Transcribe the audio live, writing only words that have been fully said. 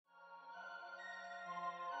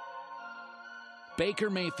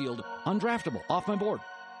Baker Mayfield, undraftable, off my board.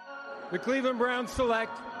 The Cleveland Browns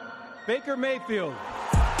select Baker Mayfield. What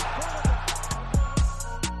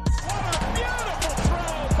a beautiful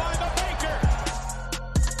throw by the Baker.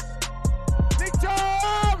 Victor!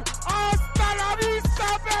 Hasta la vista,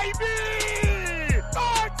 baby!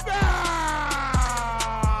 Touchdown!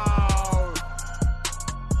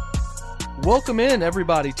 Welcome in,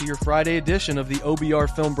 everybody, to your Friday edition of the OBR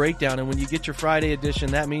Film Breakdown. And when you get your Friday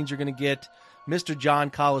edition, that means you're going to get Mr.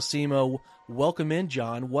 John Colosimo. Welcome in,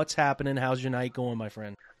 John. What's happening? How's your night going, my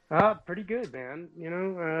friend? Pretty good, man. You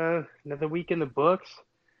know, another week in the books.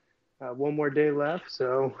 One more day left,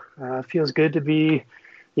 so feels good to be,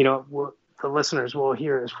 you know, the listeners will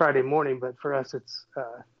hear it as Friday morning, but for us it's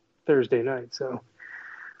Thursday night. So,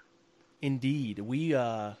 indeed,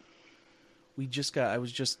 I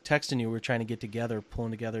was just texting you. We were trying to get together,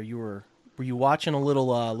 pulling together. Were you watching a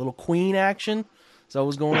little Queen action? Is that what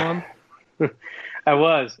was going on? I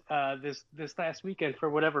was this last weekend for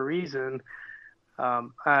whatever reason.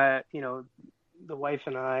 The wife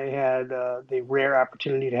and I had the rare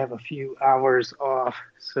opportunity to have a few hours off,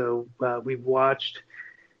 so we watched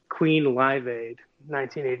Queen Live Aid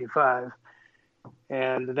 1985,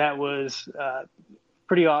 and that was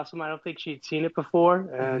pretty awesome. I don't think she'd seen it before,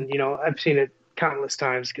 and you know, I've seen it countless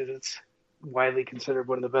times because it's widely considered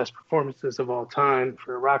one of the best performances of all time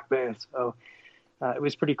for a rock band. So it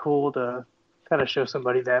was pretty cool to kind of show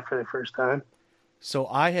somebody that for the first time. So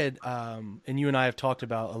I had, and you and I have talked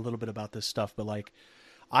about a little bit about this stuff, but like,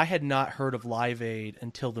 I had not heard of Live Aid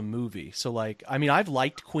until the movie. So like, I mean, I've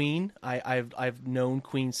liked Queen. I've known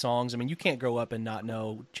Queen songs. I mean, you can't grow up and not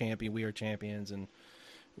know Champion, We Are Champions, and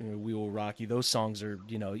you know, We Will Rock You. Those songs are,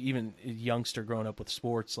 you know, even a youngster growing up with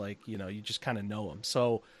sports, like, you know, you just kind of know them.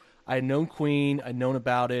 So I had known Queen. I'd known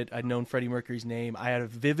about it. I'd known Freddie Mercury's name. I had a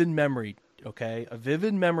vivid memory. Okay, a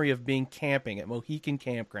vivid memory of being camping at Mohican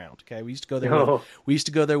Campground. Okay, we used to go there. We used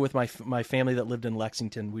to go there with my family that lived in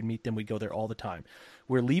Lexington. We'd meet them. We'd go there all the time.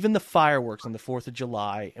 We're leaving the fireworks on the 4th of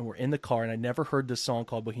July, and we're in the car. And I never heard this song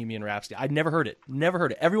called Bohemian Rhapsody. I'd never heard it. Never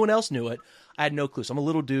heard it. Everyone else knew it. I had no clue. So I'm a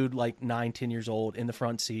little dude, like 9, 10 years old, in the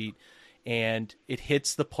front seat. And it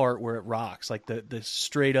hits the part where it rocks, like the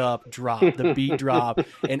straight up drop, the beat drop,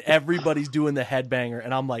 and everybody's doing the headbanger,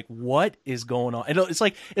 and I'm like, what is going on? And it's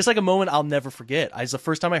like a moment I'll never forget. It's the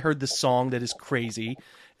first time I heard this song that is crazy,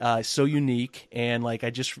 so unique, and like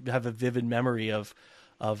I just have a vivid memory of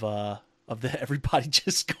everybody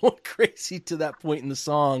just going crazy to that point in the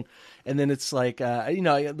song, and then it's like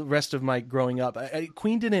the rest of my growing up,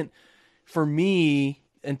 Queen didn't, for me,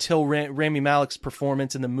 until Rami Malek's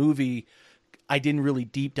performance in the movie, I didn't really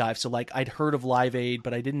deep dive. So like I'd heard of Live Aid,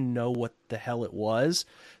 but I didn't know what the hell it was.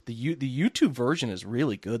 The YouTube version is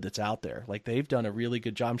really good. That's out there. Like they've done a really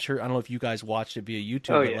good job. I'm sure. I don't know if you guys watched it via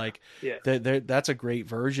YouTube, but that's a great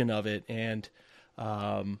version of it. And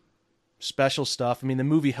special stuff. I mean, the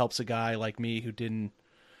movie helps a guy like me who didn't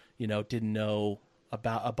know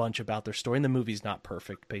about a bunch about their story. And the movie's not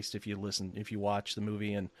perfect based if you watch the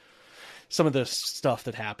movie, and some of the stuff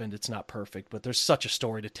that happened, it's not perfect, but there's such a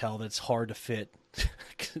story to tell that it's hard to fit,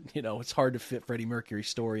 it's hard to fit Freddie Mercury's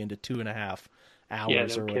story into 2.5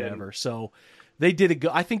 hours or whatever. So I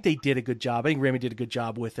think they did a good job. I think Rami did a good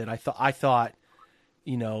job with it. I thought,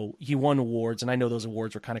 he won awards, and I know those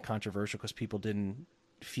awards were kind of controversial because people didn't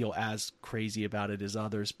feel as crazy about it as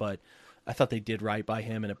others, but I thought they did right by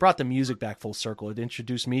him, and it brought the music back full circle. It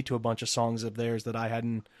introduced me to a bunch of songs of theirs that I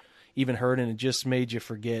hadn't even heard, and it just made you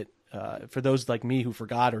forget, for those like me who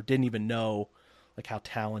forgot or didn't even know, like how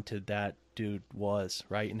talented that dude was,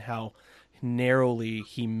 right? And how narrowly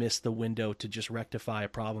he missed the window to just rectify a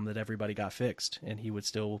problem that everybody got fixed, and he would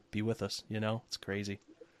still be with us. It's crazy.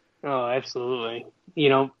 Oh, absolutely.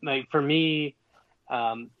 Like for me,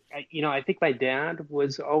 I think my dad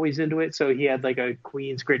was always into it. So he had like a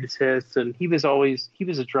Queen's Greatest Hits, and he was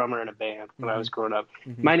a drummer in a band when I was growing up.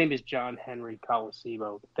 Mm-hmm. My name is John Henry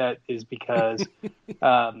Colosimo. That is because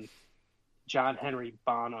John Henry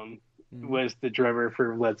Bonham was the drummer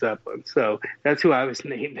for Led Zeppelin. So that's who I was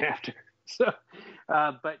named after. So,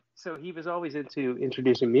 so he was always into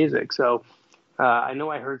introducing music. So I know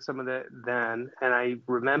I heard some of it then, and I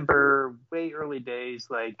remember way early days,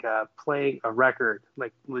 like playing a record,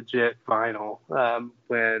 like legit vinyl,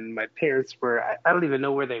 when my parents were, I don't even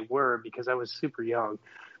know where they were because I was super young,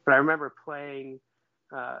 but I remember playing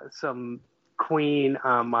some Queen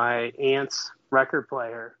on my aunt's record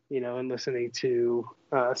player, and listening to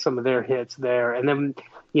some of their hits there. And then,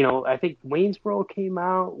 I think Wayne's World came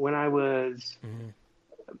out when I was,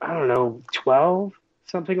 I don't know, 12,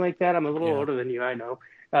 something like that. I'm a little older than you, I know.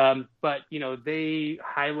 But they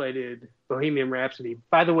highlighted Bohemian Rhapsody.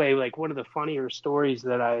 By the way, like one of the funnier stories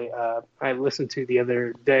that I listened to the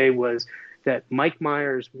other day was that Mike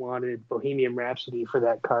Myers wanted Bohemian Rhapsody for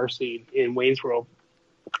that car scene in Wayne's World.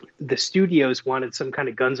 The studios wanted some kind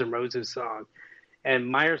of Guns N' Roses song. And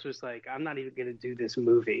Myers was like, I'm not even going to do this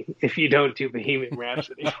movie if you don't do Bohemian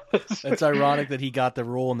Rhapsody. It's ironic that he got the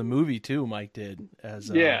role in the movie, too, Mike did, as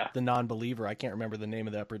the non-believer. I can't remember the name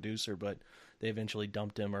of that producer, but they eventually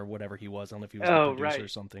dumped him or whatever he was. I don't know if he was the producer or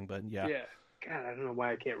something, but yeah. Yeah. God, I don't know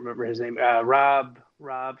why I can't remember his name. Rob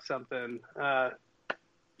something.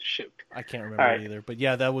 Shoot. I can't remember it either. But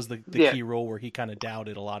yeah, that was the key role where he kind of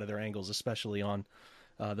doubted a lot of their angles, especially on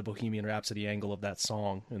the Bohemian Rhapsody angle of that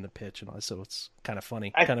song and the pitch, and all. So it's kind of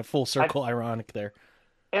funny, kind of full circle, ironic there.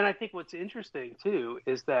 And I think what's interesting too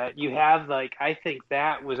is that you have I think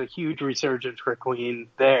that was a huge resurgence for Queen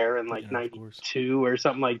there in 92 or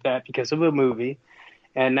something like that because of a movie,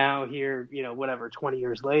 and now here 20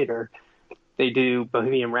 years later, they do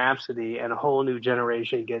Bohemian Rhapsody, and a whole new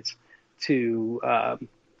generation gets to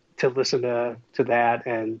listen to that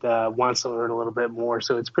and wants to learn a little bit more.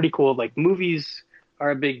 So it's pretty cool. Like movies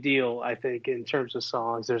are a big deal, I think, in terms of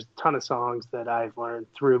songs. There's a ton of songs that I've learned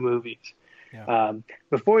through movies. Yeah.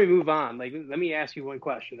 Before we move on, let me ask you one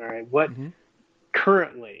question. All right, what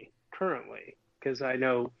currently, because I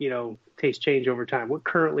know tastes change over time. What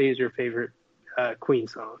currently is your favorite Queen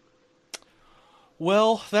song?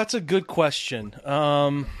 Well, that's a good question.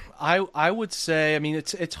 I would say, I mean,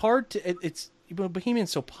 it's hard to it's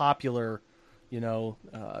Bohemian's so popular,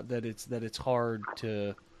 that it's hard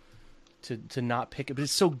to not pick it, but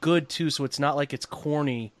it's so good too. So it's not like it's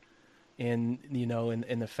corny, in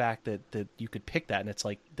the fact that you could pick that, and it's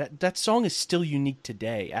like that song is still unique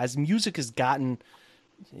today. As music has gotten,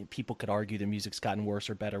 people could argue the music's gotten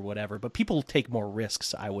worse or better, whatever, but people take more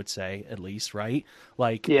risks. I would say, at least, right?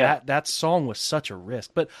 Like that song was such a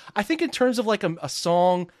risk. But I think in terms of like a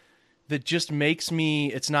song that just makes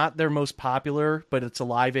me, it's not their most popular, but it's a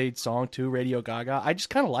Live Aid song too, Radio Gaga. I just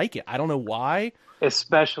kind of like it. I don't know why.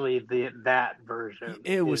 Especially that version.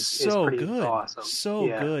 It was so good. Awesome. So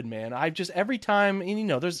good, man. I just, every time,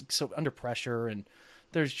 and there's so Under Pressure, and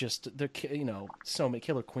there's just, so many,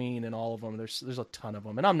 Killer Queen and all of them. There's a ton of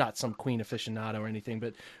them. And I'm not some Queen aficionado or anything,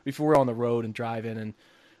 but if we're on the road and driving and,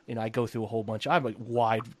 I go through a whole bunch. I have a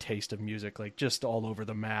wide taste of music, like just all over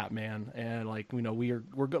the map, man. And we're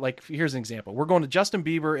like, here's an example. We're going to Justin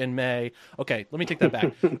Bieber in May. Okay, let me take that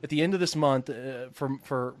back. At the end of this month,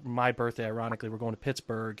 for my birthday, ironically, we're going to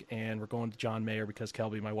Pittsburgh, and we're going to John Mayer because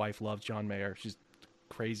Kelby, my wife, loves John Mayer. She's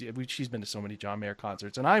crazy. She's been to so many John Mayer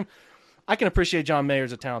concerts, and I can appreciate John Mayer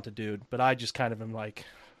as a talented dude, but I just kind of am like,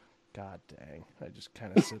 God dang. I just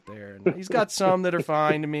kind of sit there, and he's got some that are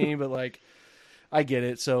fine to me, but like, I get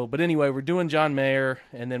it. So, but anyway, we're doing John Mayer,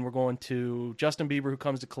 and then we're going to Justin Bieber, who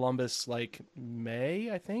comes to Columbus like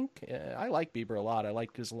May, I think. I like Bieber a lot. I like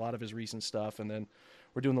a lot of his recent stuff, and then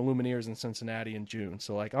we're doing the Lumineers in Cincinnati in June.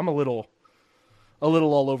 So, like, I'm a little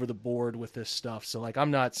all over the board with this stuff. So, like,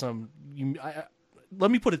 I'm not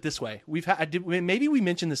let me put it this way: maybe we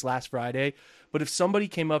mentioned this last Friday, but if somebody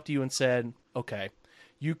came up to you and said, "Okay,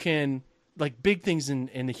 you can like big things in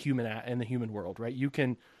the human world, right? You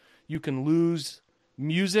can lose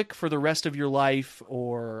music for the rest of your life,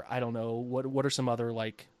 or I don't know what are some other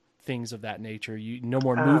like things of that nature. No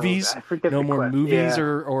more movies, no more movies,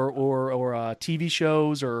 or TV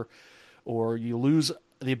shows, or you lose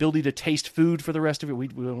the ability to taste food for the rest of it. We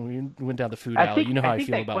went down the food alley. You know how I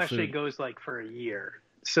feel about food. I think that question goes like for a year,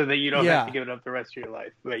 so that you don't have to give it up the rest of your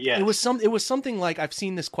life. But yeah, it was something like, I've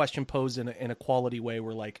seen this question posed in a quality way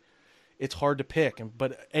where like it's hard to pick,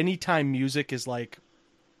 but anytime music is like,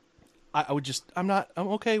 I'm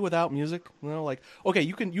okay without music. Like, okay,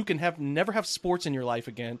 you can never have sports in your life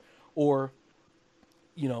again, or,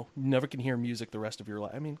 never can hear music the rest of your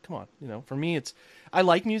life. I mean, come on, for me, I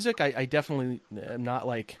like music. I definitely am not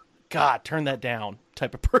like, God, turn that down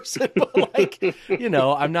type of person, but like,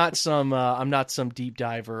 I'm not some deep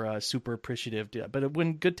diver, super appreciative, but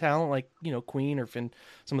when good talent, like, Queen or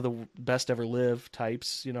some of the best ever live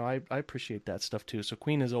types, I appreciate that stuff too. So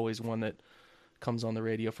Queen is always one that comes on the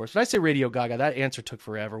radio for us. But I say Radio Gaga, that answer took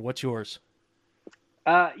forever. What's yours?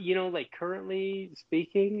 Like currently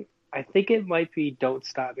speaking, I think it might be Don't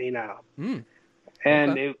Stop Me Now. And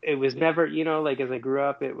okay. it was never, like as I grew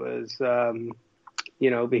up, it was,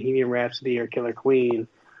 Bohemian Rhapsody or Killer Queen,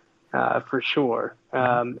 for sure.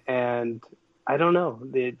 And I don't know,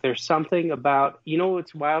 there's something about,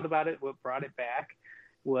 what's wild about it, what brought it back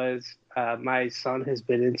was my son has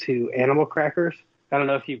been into animal crackers. I don't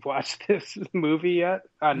know if you've watched this movie yet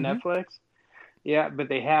on Netflix. Yeah, but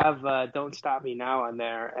they have "Don't Stop Me Now" on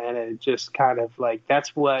there, and it just kind of like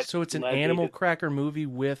that's what. So it's an led me Animal to. Cracker movie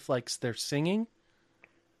with like they're singing.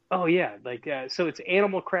 Oh yeah, like so it's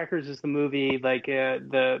Animal Crackers is the movie, like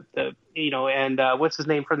the and what's his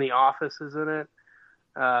name from The Office is in it.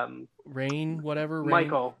 Rain, whatever,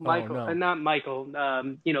 rain. Oh Michael, no, not Michael.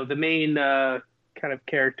 The main kind of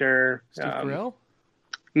character. Steve Carell.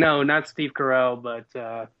 No, not Steve Carell, but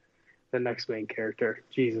the next main character.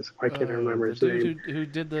 Jesus, I can't remember The his dude name. who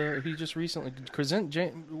did he just recently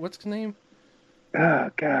what's his name? Oh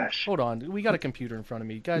gosh, Hold on, we got a computer in front of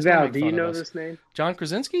me, guys. Val, Don't make do fun you of know us. this name? John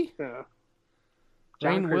Krasinski.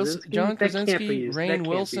 John Krasinski. John That can't be Krasinski. his- that Rainn can't be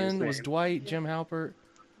his Wilson was name. Dwight. Jim Halpert.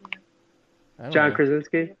 I don't John know.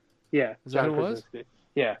 Krasinski. Yeah, Is that John who it was? Krasinski.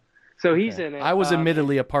 Yeah, so he's Okay. in it. I was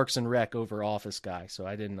admittedly a Parks and Rec over Office guy, so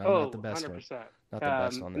I'm not the best 100%. one. Not the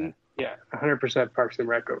best on that. Yeah, 100% Parks and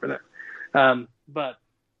Rec over there. But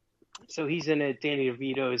so he's in it. Danny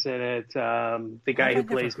DeVito is in it. The guy who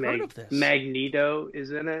plays Magneto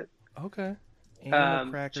is in it. Okay.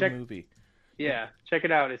 Animal Cracker check- movie. Yeah, check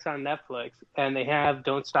it out. It's on Netflix, and they have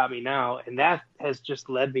 "Don't Stop Me Now," and that has just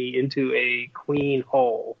led me into a Queen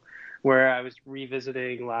hole, where I was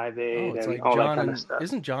revisiting Live Aid It's and like all John that kind of stuff.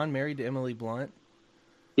 Isn't John married to Emily Blunt?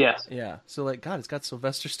 Yes. Yeah. So like, God, it's got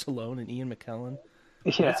Sylvester Stallone and Ian McKellen.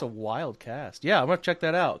 Yeah. That's a wild cast. Yeah, I'm gonna check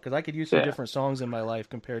that out because I could use some Yeah. different songs in my life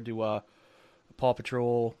compared to Paw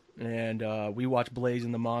Patrol, and we watch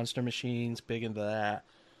Blazing the Monster Machines. Big into that.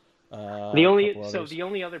 The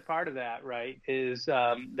only other part of that, right, is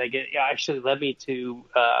it actually led me to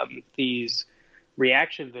these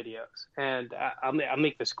reaction videos, and I'll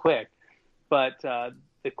make this quick. But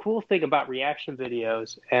the cool thing about reaction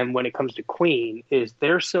videos, and when it comes to Queen, is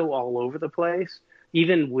they're so all over the place,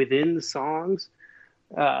 even within the songs,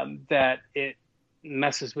 that it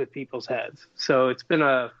messes with people's heads. So it's been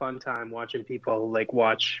a fun time watching people like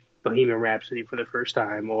watch Bohemian Rhapsody for the first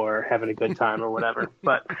time or having a good time or whatever.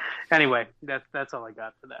 But anyway, that's all I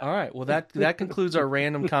got for that. All right. Well, that concludes our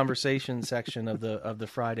random conversation section of the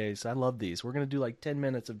Fridays. I love these. We're gonna do like 10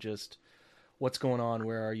 minutes of just what's going on,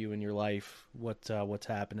 where are you in your life, what's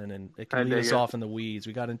happening, and it can lead us off in the weeds.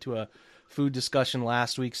 We got into a food discussion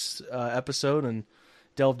last week's episode and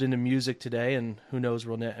delved into music today, and who knows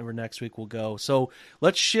where next week we'll go. So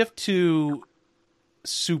let's shift to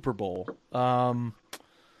Super Bowl.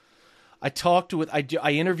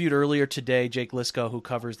 I interviewed earlier today Jake Lisco, who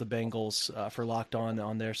covers the Bengals for Locked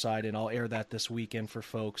On their side, and I'll air that this weekend for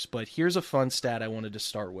folks. But here's a fun stat I wanted to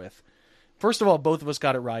start with. First of all, both of us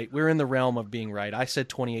got it right. We're in the realm of being right. I said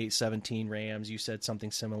 28-17 Rams. You said something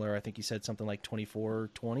similar. I think you said something like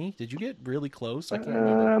 24-20. Did you get really close? I can't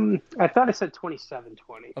remember. I thought I said 27-20.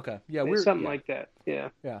 Okay. Yeah, something like that. Yeah.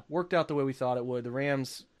 Yeah, worked out the way we thought it would. The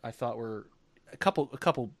Rams, I thought, were a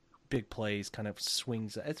couple big plays, kind of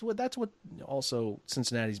swings. That's what also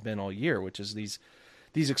Cincinnati's been all year, which is these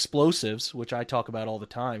explosives, which I talk about all the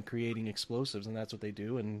time, creating explosives, and that's what they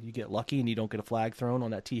do. And you get lucky and you don't get a flag thrown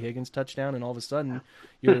on that T. Higgins touchdown, and all of a sudden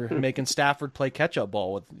you're making Stafford play catch-up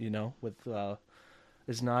ball with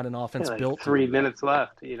is not an offense built. 3 minutes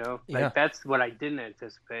left, Yeah. That's what I didn't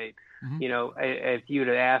anticipate. Mm-hmm. If you'd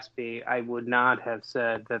have asked me, I would not have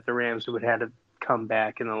said that the Rams would have to come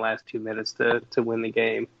back in the last 2 minutes to win the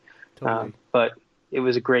game. Totally. But it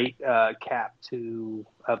was a great cap to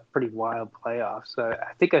a pretty wild playoff. So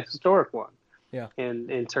I think a historic one. Yeah.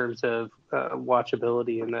 In terms of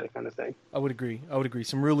watchability and that kind of thing. I would agree.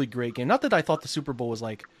 Some really great game. Not that I thought the Super Bowl was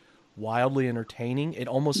like wildly entertaining. It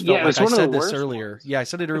almost felt like I said this earlier. Ones. Yeah, I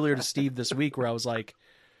said it earlier to Steve this week where I was like,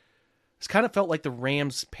 it's kind of felt like the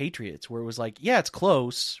Rams Patriots, where it was like, yeah, it's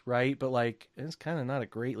close, right? But like, it's kind of not a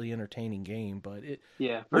greatly entertaining game. But it.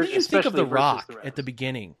 Yeah. What did you think of The Rock the at the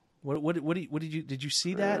beginning? What did you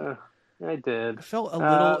see that? I did. It felt a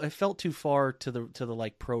little. It felt too far to the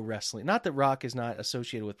like pro wrestling. Not that Rock is not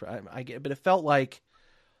associated with. I get, but it felt like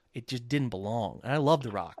it just didn't belong. And I love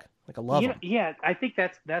The Rock. Like I love him. Yeah, I think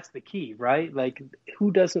that's the key, right? Like,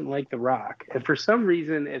 who doesn't like The Rock? And for some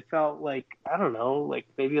reason, it felt like, I don't know, like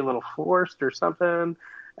maybe a little forced or something,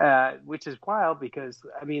 which is wild because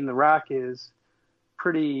I mean, The Rock is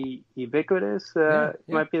pretty ubiquitous.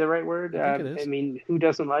 Might be the right word. I think it is. I mean, who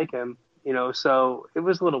doesn't like him? So it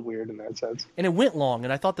was a little weird in that sense. And it went long,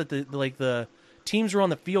 and I thought that the teams were on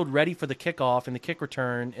the field ready for the kickoff and the kick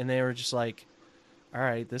return, and they were just like, all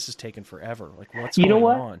right, this is taking forever. Like, what's going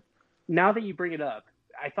on? Now that you bring it up,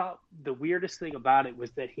 I thought the weirdest thing about it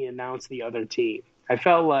was that he announced the other team. I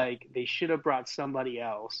felt like they should have brought somebody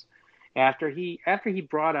else after he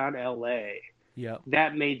brought on LA. Yeah,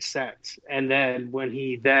 that made sense. And then when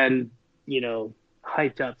he hyped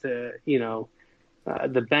up the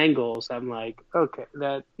the Bengals, I'm like, okay,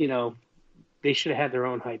 that they should have had their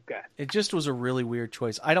own hype guy. It just was a really weird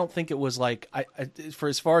choice. I don't think it was like for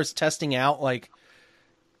as far as testing out like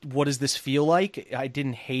what does this feel like? I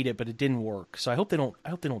didn't hate it, but it didn't work. So I hope they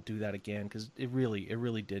don't do that again because it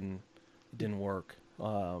really didn't work.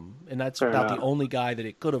 And that's Fair about enough. the only guy that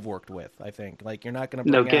it could have worked with. I think like you're not going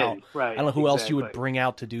to bring out. Right, I don't know who else you would exactly. bring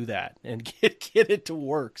out to do that and get it to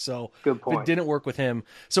work. So Good if point. it didn't work with him.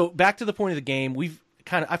 So back to the point of the game,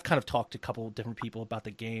 I've kind of talked to a couple of different people about the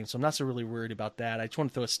game, so I'm not so really worried about that. I just want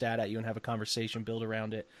to throw a stat at you and have a conversation build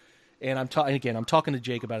around it. And I'm talking to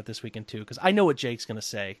Jake about it this weekend too, because I know what Jake's going to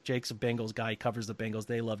say. Jake's a Bengals guy. He covers the Bengals.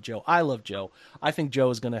 They love Joe. I love Joe. I think Joe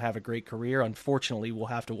is going to have a great career. Unfortunately, we'll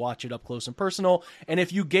have to watch it up close and personal. And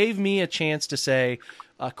if you gave me a chance to say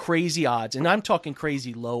crazy odds, and I'm talking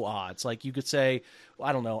crazy low odds, like you could say,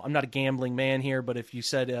 I don't know, I'm not a gambling man here, but if you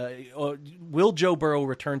said, will Joe Burrow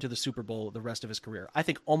return to the Super Bowl the rest of his career? I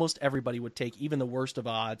think almost everybody would take even the worst of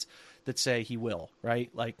odds that say he will, right?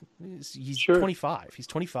 Like he's Sure. 25. He's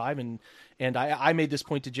 25, and I made this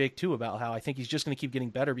point to Jake too about how I think he's just going to keep getting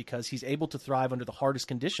better because he's able to thrive under the hardest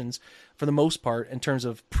conditions for the most part in terms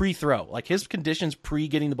of pre-throw. Like his conditions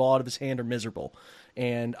pre-getting the ball out of his hand are miserable.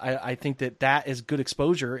 And I think that is good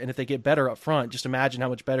exposure. And if they get better up front, just imagine how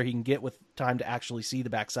much better he can get with time to actually see the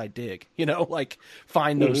backside dig, like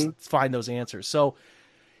find those answers. So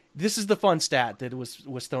this is the fun stat that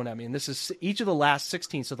was thrown at me. And this is each of the last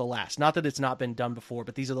 16. So the last, not that it's not been done before,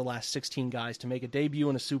 but these are the last 16 guys to make a debut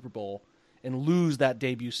in a Super Bowl and lose that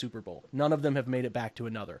debut Super Bowl. None of them have made it back to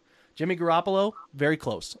another. Jimmy Garoppolo, very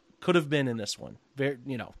close. Could have been in this one. Very,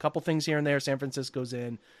 a couple things here and there. San Francisco's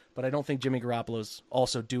in, but I don't think Jimmy Garoppolo's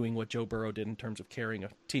also doing what Joe Burrow did in terms of carrying a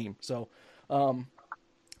team. So,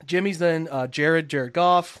 Jimmy's then Jared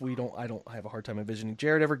Goff. I don't have a hard time envisioning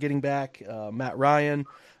Jared ever getting back. Matt Ryan.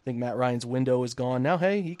 I think Matt Ryan's window is gone now.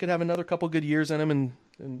 Hey, he could have another couple good years in him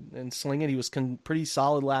and sling it. He was pretty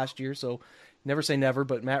solid last year, so never say never.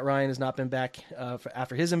 But Matt Ryan has not been back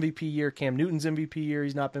after his MVP year. Cam Newton's MVP year,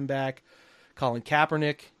 he's not been back. Colin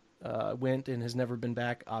Kaepernick went and has never been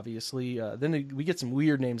back, obviously. Then we get some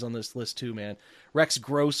weird names on this list too, man. Rex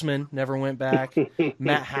Grossman never went back.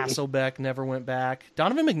 Matt Hasselbeck never went back.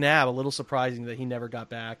 Donovan McNabb, a little surprising that he never got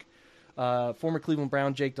back. Former Cleveland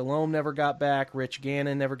Brown Jake Delhomme never got back. Rich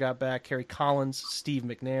Gannon never got back. Kerry Collins, Steve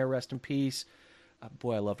McNair, rest in peace.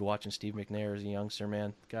 Boy, I loved watching Steve McNair as a youngster,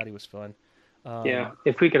 man. God, he was fun. Yeah,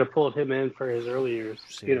 if we could have pulled him in for his early years.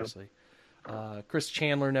 Seriously. Chris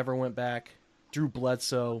Chandler never went back. Drew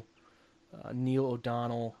Bledsoe, Neil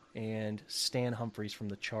O'Donnell, and Stan Humphries from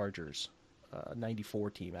the Chargers,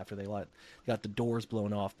 94 team, after they got the doors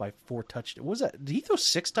blown off by 4 touchdowns. Was that? Did he throw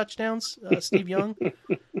 6 touchdowns, Steve Young?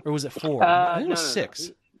 Or was it 4? I think it was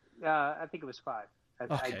 6. I think it was 5.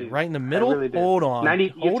 Okay, right in the middle? Really Hold on.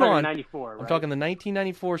 Hold on. 94, right? I'm talking the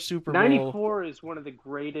 1994 Super Bowl. 94 is one of the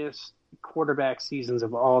greatest quarterback seasons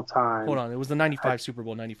of all time. Hold on. It was the 95 Super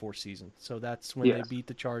Bowl, 94 season. So that's when they beat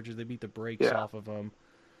the Chargers. They beat the brakes off of them.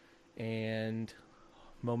 And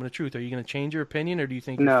moment of truth. Are you going to change your opinion, or do you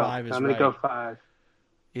think your 5 is right? I'm going to go 5.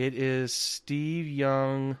 It is Steve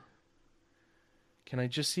Young. Can I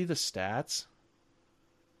just see the stats?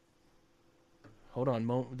 Hold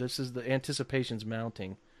on. This is the anticipation's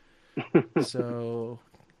mounting. So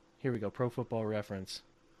here we go. Pro Football Reference.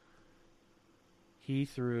 He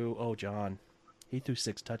threw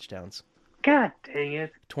 6 touchdowns. God dang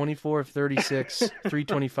it. 24 of 36,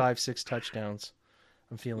 325, 6 touchdowns.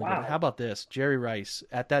 I'm feeling good. How about this? Jerry Rice.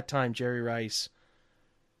 At that time, Jerry Rice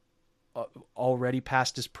already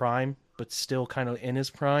past his prime, but still kind of in his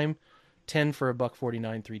prime. 10 for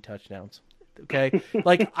 $149, 3 touchdowns. Okay?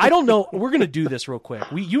 Like, I don't know. We're going to do this real quick.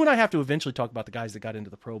 You and I have to eventually talk about the guys that got into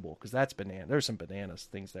the Pro Bowl, because that's banana. There's some bananas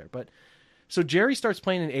things there. But so Jerry starts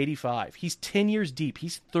playing in 85. He's 10 years deep.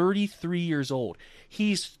 He's 33 years old.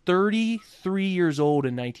 He's 33 years old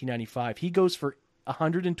in 1995. He goes for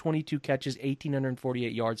 122 catches,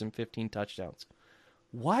 1,848 yards, and 15 touchdowns.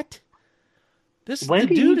 What? The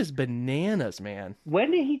dude is bananas, man.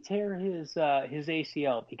 When did he tear his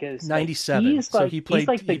ACL? Because 97. He's like, so he played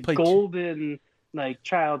the golden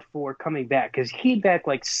child for coming back, because he back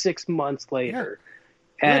 6 months later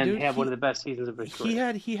and had one of the best seasons of his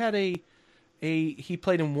career. He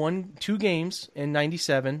played in 2 games in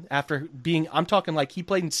 97 after being, I'm talking like he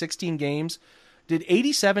played in 16 games. Did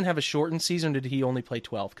 87 have a shortened season, or did he only play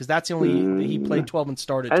 12? Because that's the only, he played 12 and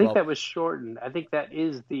started 12. I think that was shortened. I think that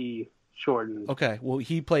is the shortened. Okay, well,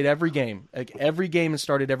 he played every game, and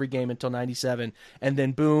started every game until 97, and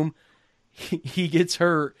then boom, he gets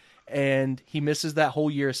hurt, and he misses that whole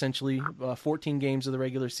year, essentially 14 games of the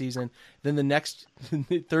regular season. Then the next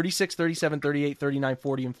 36, 37, 38, 39,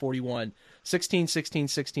 40, and 41. 16, 16,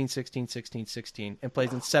 16, 16, 16, 16, and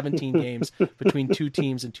plays in 17 games between two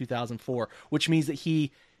teams in 2004, which means that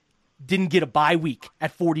he didn't get a bye week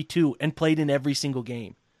at 42 and played in every single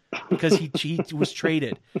game because he was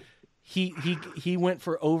traded. He went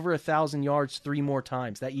for over 1,000 yards 3 more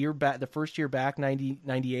times. That year back, the first year back,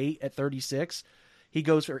 98 at 36, he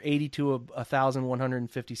goes for 82,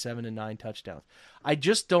 1,157 and 9 touchdowns. I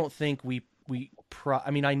just don't think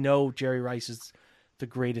I mean, I know Jerry Rice is the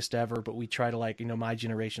greatest ever, but we try to, like, my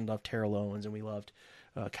generation loved Terrell Owens and we loved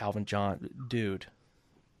Calvin John. Dude,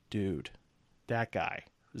 that guy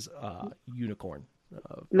is a unicorn.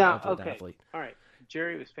 Okay. Athlete. All right.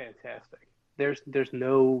 Jerry was fantastic. There's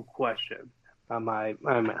no question.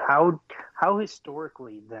 How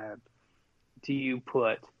historically then do you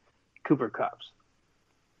put Cooper Kupp's?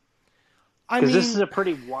 Because this is a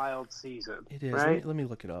pretty wild season. It is. Right? Let me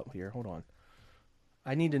look it up here. Hold on.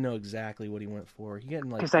 I need to know exactly what he went for. He got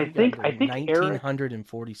like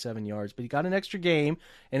 1,947 yards, but he got an extra game,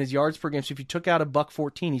 and his yards per game. So if you took out a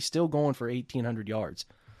 $114, he's still going for 1,800 yards.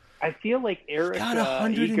 I feel like Eric got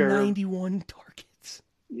 191 targets.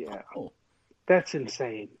 Yeah, oh. That's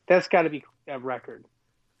insane. That's got to be a record.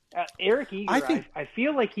 Eric Eager, I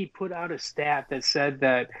feel like he put out a stat that said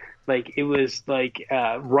that like it was like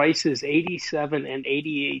Rice's 87 and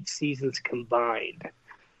 88 seasons combined.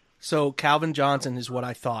 So Calvin Johnson is what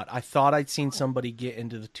I thought. I thought I'd seen somebody get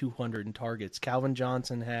into the 200 in targets. Calvin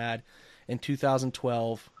Johnson had, in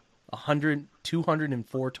 2012,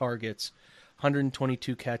 204 targets,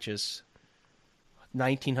 122 catches,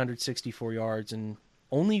 1,964 yards, and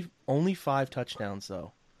only 5 touchdowns,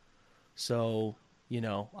 though. So,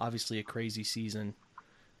 obviously a crazy season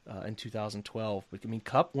in 2012. But, I mean,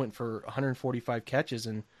 Kupp went for 145 catches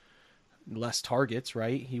and less targets,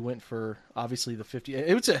 right? He went for obviously the 50.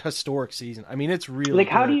 It was a historic season. I mean, it's really like,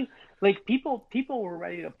 good. how do you like people were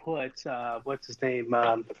ready to put what's his name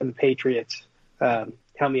from the Patriots? Help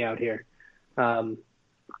me out here.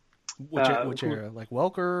 Which era? Like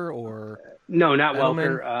Welker or no, not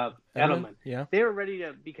Edelman? Welker. Edelman. Yeah, they were ready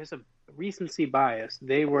to, because of recency bias.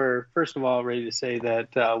 They were first of all ready to say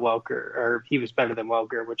that Welker, or he was better than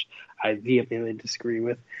Welker, which I vehemently disagree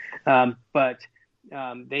with. But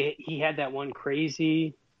he had that one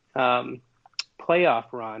crazy playoff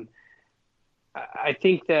run. I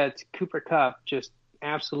think that Cooper Kupp just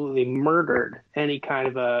absolutely murdered any kind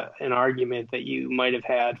of an argument that you might have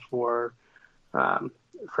had for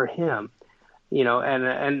him,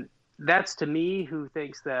 and that's, to me, who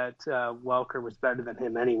thinks that Welker was better than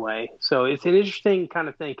him anyway. So it's an interesting kind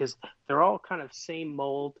of thing because they're all kind of same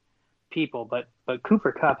mold people, but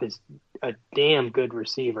Cooper Kupp is a damn good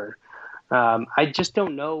receiver. I just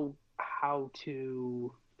don't know how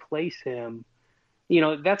to place him.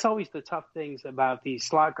 That's always the tough things about these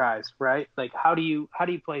slot guys, right? Like, how do you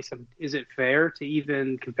place them? Is it fair to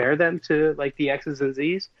even compare them to like the X's and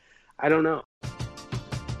Z's? I don't know.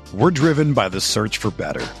 We're driven by the search for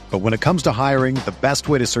better. But when it comes to hiring, the best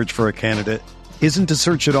way to search for a candidate isn't to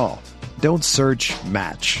search at all. Don't search,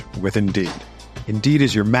 match with Indeed. Indeed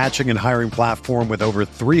is your matching and hiring platform with over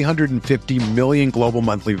 350 million global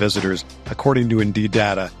monthly visitors, according to Indeed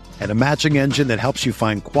data, and a matching engine that helps you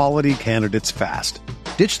find quality candidates fast.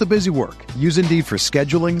 Ditch the busy work. Use Indeed for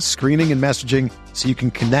scheduling, screening, and messaging so you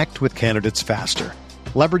can connect with candidates faster.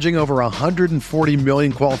 Leveraging over 140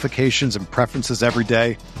 million qualifications and preferences every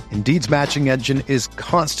day, Indeed's matching engine is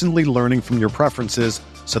constantly learning from your preferences,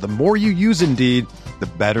 so the more you use Indeed, the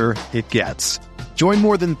better it gets. Join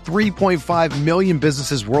more than 3.5 million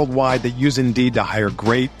businesses worldwide that use Indeed to hire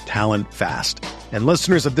great talent fast. And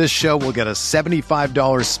listeners of this show will get a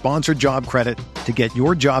 $75 sponsored job credit to get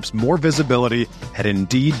your jobs more visibility at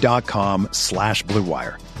Indeed.com/Blue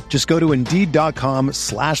Wire. Just go to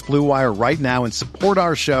Indeed.com/Blue Wire right now and support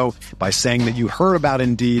our show by saying that you heard about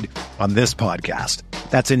Indeed on this podcast.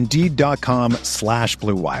 That's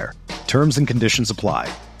Indeed.com/Blue Wire. Terms and conditions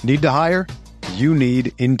apply. Need to hire? You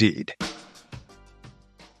need Indeed.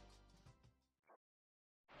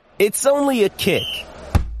 It's only a kick,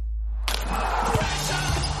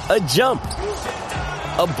 a jump,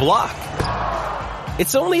 a block.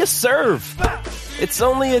 It's only a serve. It's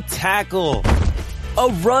only a tackle, a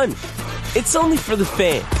run. It's only for the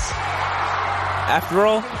fans. After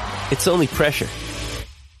all, it's only pressure.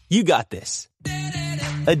 You got this.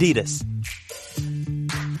 Adidas.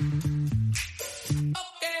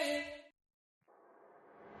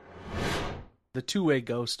 The two-way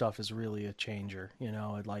go stuff is really a changer,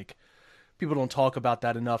 like people don't talk about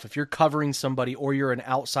that enough. If you're covering somebody or you're an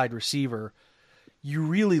outside receiver, you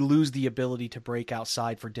really lose the ability to break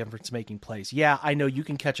outside for difference-making plays. Yeah, I know you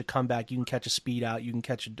can catch a comeback, you can catch a speed out, you can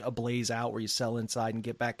catch a blaze out where you sell inside and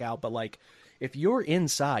get back out, but like if you're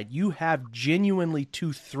inside, you have genuinely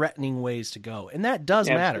two threatening ways to go, and that does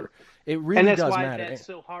matter. It really does matter. And that's why that's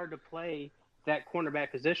so hard to play that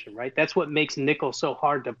cornerback position, right? That's what makes nickel so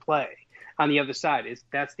hard to play on the other side.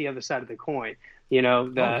 That's the other side of the coin. You know,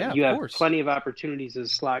 you have plenty of opportunities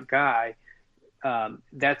as a slot guy.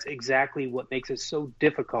 That's exactly what makes it so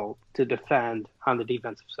difficult to defend on the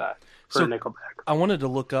defensive side for a nickelback. I wanted to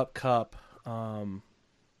look up Cup.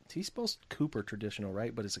 He spells Cooper traditional,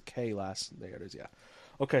 right? But it's a K last. There it is, yeah.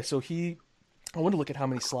 Okay, so I wanted to look at how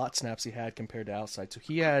many slot snaps he had compared to outside. So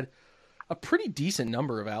he had a pretty decent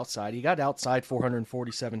number of outside. He got outside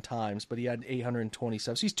 447 times, but he had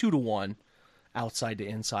 827. So he's 2-to-1 outside to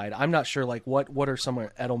inside. I'm not sure, like, what are some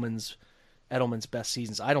of Edelman's best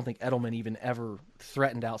seasons. I don't think Edelman even ever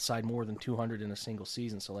threatened outside more than 200 in a single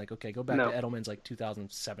season. So, like, okay, go back to Edelman's, like,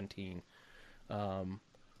 2017.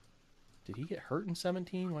 Did he get hurt in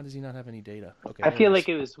 17? Why does he not have any data? Okay, I feel like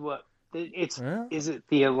it was is it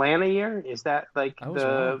the Atlanta year? Is that, like,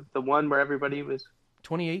 the one where everybody was...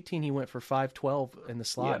 2018, he went for 512 in the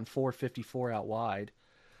slot and 454 out wide.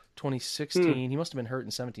 2016, he must have been hurt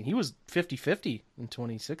in 17. He was 50-50 in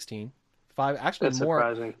 2016.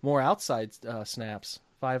 More outside snaps,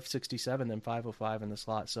 567 than 505 in the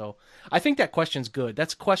slot. So I think that question's good.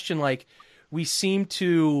 That's a question, like, we seem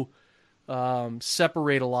to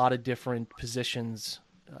separate a lot of different positions.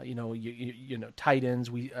 You know, tight ends.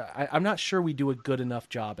 I'm not sure we do a good enough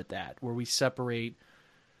job at that, where we separate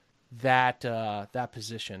that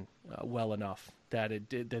position well enough that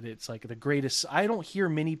it's like the greatest. I don't hear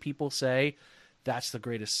many people say that's the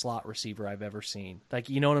greatest slot receiver I've ever seen. Like,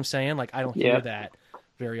 you know what I'm saying? Like, I don't hear that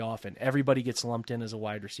very often. Everybody gets lumped in as a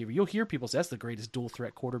wide receiver. You'll hear people say that's the greatest dual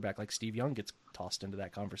threat quarterback. Like Steve Young gets tossed into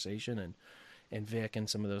that conversation, and Vic and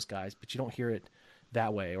some of those guys, but you don't hear it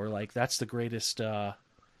that way. Or like that's the greatest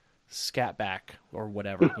scat back or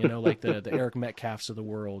whatever. You know, like the Eric Metcalfs of the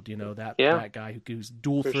world. You know that guy who's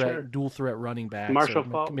dual threat running back. Marshall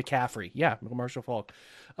Faulk. McCaffrey, Marshall Faulk.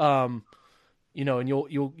 You know, and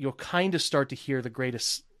you'll kind of start to hear the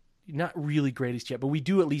greatest, not really greatest yet, but we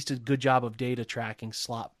do at least a good job of data tracking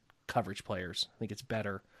slot coverage players. I think it's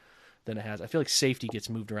better than it has. I feel like safety gets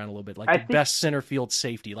moved around a little bit, like best center field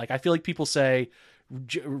safety. Like I feel like people say,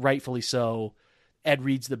 rightfully so, Ed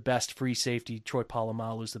Reed's the best free safety, Troy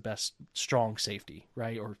Polamalu's the best strong safety,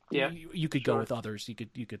 right? Or you could go with others.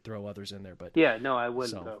 You could throw others in there, but I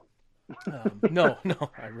wouldn't though. No,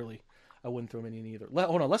 I wouldn't throw him in either.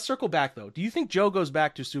 Hold on, let's circle back though. Do you think Joe goes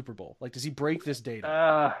back to Super Bowl? Like, does he break this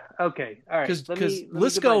data? Okay, all right. Because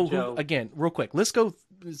Lisco, again, real quick, Lisco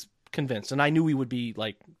is convinced, and I knew he would be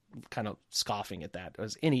like kind of scoffing at that,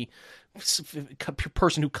 as any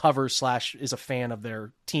person who covers / is a fan of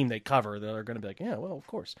their team they cover, they're going to be like, yeah, well, of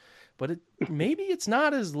course. But maybe it's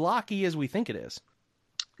not as locky as we think it is.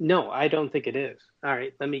 No, I don't think it is. All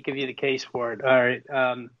right, let me give you the case for it. All right.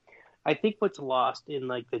 I think what's lost in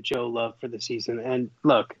like the Joe love for the season, and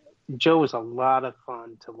look, Joe was a lot of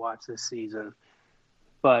fun to watch this season,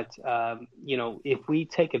 but if we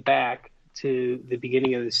take it back to the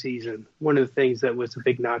beginning of the season, one of the things that was a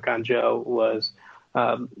big knock on Joe was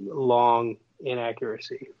long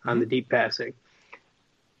inaccuracy on the deep passing.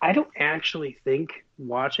 I don't actually think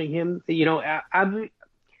watching him,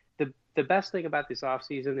 the best thing about this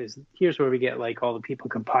offseason is here's where we get like all the people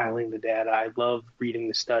compiling the data. I love reading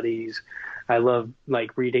the studies. I love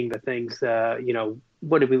like reading the things,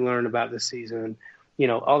 what did we learn about this season?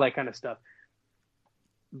 All that kind of stuff.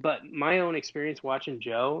 But my own experience watching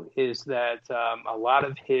Joe is that a lot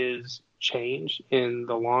of his change in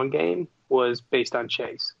the long game was based on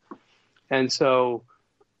Chase. And so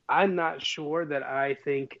I'm not sure that I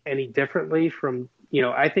think any differently from,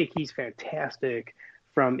 I think he's fantastic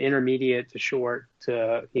from intermediate to short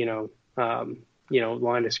to,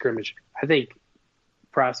 line of scrimmage. I think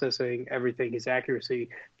processing everything, his accuracy,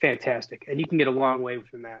 fantastic. And you can get a long way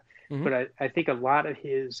from that. Mm-hmm. But I think a lot of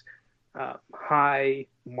his high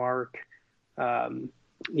mark,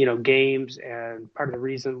 games, and part of the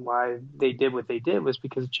reason why they did what they did was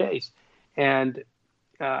because of Chase. And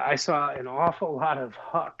I saw an awful lot of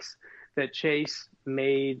hucks that Chase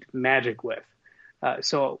made magic with.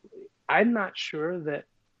 So I'm not sure that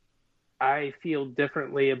I feel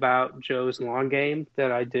differently about Joe's long game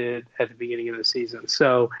than I did at the beginning of the season.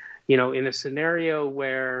 So, in a scenario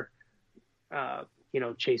where,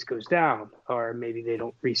 Chase goes down, or maybe they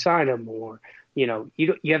don't re-sign him, or, you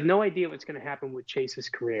have no idea what's going to happen with Chase's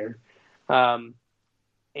career.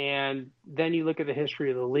 And then you look at the history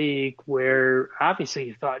of the league where obviously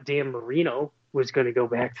you thought Dan Marino was going to go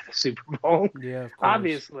back to the Super Bowl. Yeah, of course.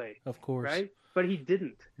 Obviously. Of course. Right? But he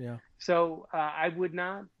didn't. Yeah. So I would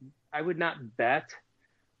not bet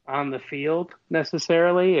on the field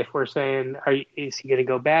necessarily if we're saying, is he going to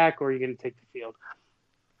go back or are you going to take the field?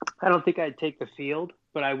 I don't think I'd take the field,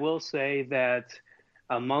 but I will say that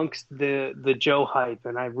amongst the Joe hype,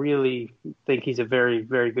 and I really think he's a very,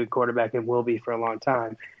 very good quarterback and will be for a long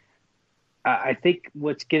time, I think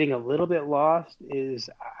what's getting a little bit lost is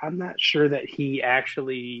I'm not sure that he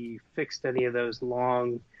actually fixed any of those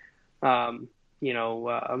long,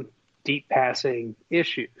 deep passing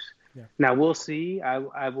issues. Yeah. Now we'll see. I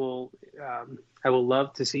will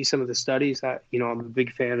love to see some of the studies. I'm a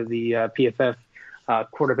big fan of the PFF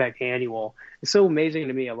quarterback annual. It's so amazing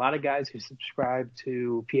to me. A lot of guys who subscribe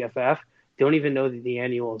to PFF don't even know that the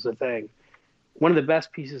annual is a thing. One of the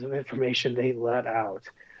best pieces of information they let out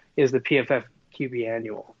is the PFF QB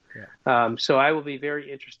annual. Yeah. So I will be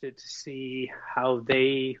very interested to see how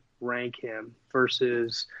they rank him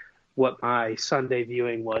versus what my Sunday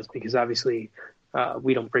viewing was, because obviously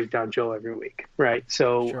we don't break down Joe every week, right?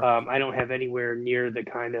 So sure. I don't have anywhere near the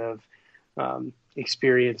kind of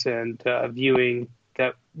experience and viewing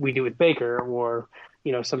that we do with Baker or,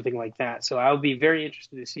 something like that. So I'll be very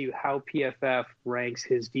interested to see how PFF ranks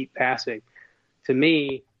his deep passing. To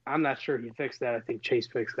me, I'm not sure he fixed that. I think Chase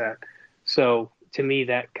fixed that. So to me,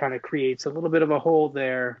 that kind of creates a little bit of a hole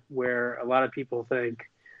there where a lot of people think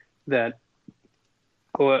that,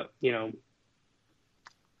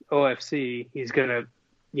 OFC, he's going to,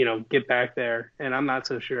 get back there. And I'm not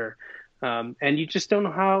so sure. And you just don't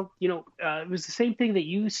know how, it was the same thing that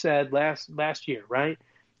you said last year, right?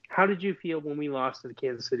 How did you feel when we lost to the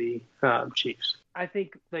Kansas City Chiefs? I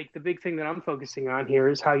think like the big thing that I'm focusing on here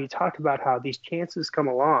is how you talk about how these chances come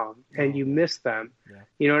along and you miss them. Yeah.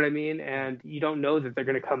 You know what I mean? And you don't know that they're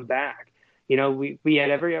going to come back. We had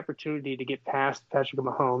every opportunity to get past Patrick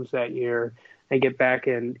Mahomes that year and get back.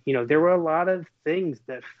 And, there were a lot of things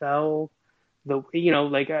that fell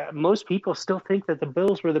most people still think that the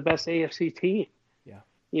Bills were the best AFC team. Yeah.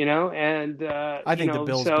 And I think the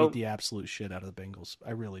Bills beat the absolute shit out of the Bengals.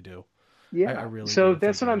 I really do. Yeah. I really so do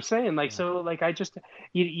that's what I'm saying. I just,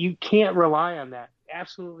 you can't rely on that.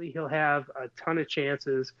 Absolutely. He'll have a ton of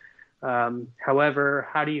chances. However,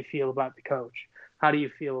 how do you feel about the coach? How do you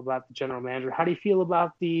feel about the general manager? How do you feel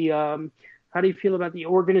about the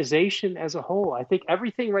organization as a whole? I think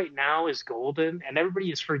everything right now is golden, and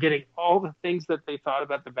everybody is forgetting all the things that they thought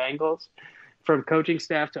about the Bengals, from coaching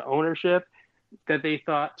staff to ownership, that they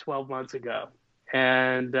thought 12 months ago.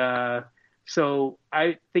 And so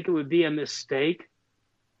I think it would be a mistake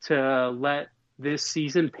to let this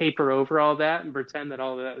season paper over all that and pretend that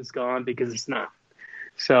all of that is gone, because it's not.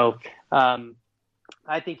 So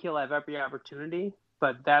I think he'll have every opportunity,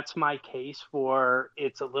 but that's my case for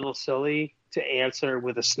it's a little silly to answer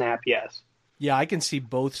with a snap yes. Yeah, I can see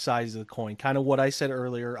both sides of the coin. Kind of what I said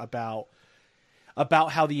earlier about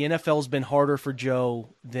how the NFL's been harder for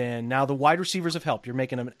Joe than now. The wide receivers have helped. You're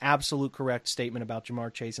making an absolute correct statement about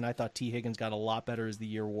Jamar Chase, and I thought T. Higgins got a lot better as the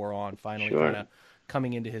year wore on, finally kind of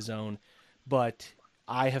coming into his own. But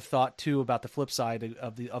I have thought too about the flip side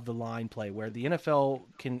of the line play, where the NFL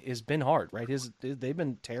has been hard, right? They've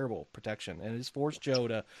been terrible protection, and it's forced Joe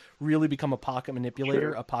to really become a pocket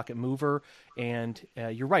manipulator, a pocket mover. And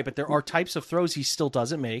you're right, but there are types of throws he still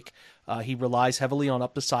doesn't make. He relies heavily on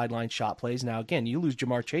up the sideline shot plays. Now, again, you lose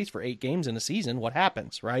Jamar Chase for 8 games in a season, what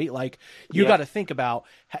happens, right? Like, you got to think about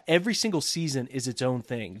every single season is its own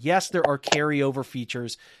thing. Yes, there are carryover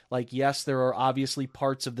features. Like, yes, there are obviously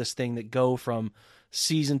parts of this thing that go from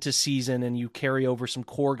season to season and you carry over some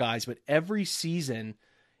core guys, but every season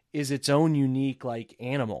is its own unique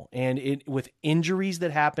animal. And with injuries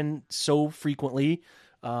that happen so frequently,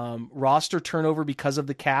 roster turnover because of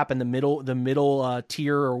the cap and the middle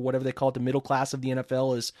tier, or whatever they call it, the middle class of the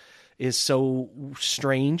NFL is so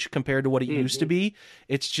strange compared to what it used to be.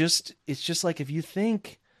 It's just like, if you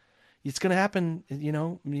think it's going to happen,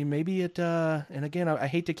 maybe it, and again, I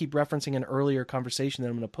hate to keep referencing an earlier conversation that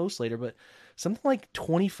I'm going to post later, but something like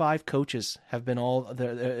 25 coaches have been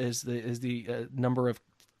is the number of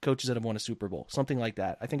coaches that have won a Super Bowl. Something like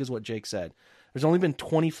that, I think, is what Jake said. There's only been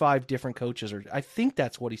 25 different coaches, or I think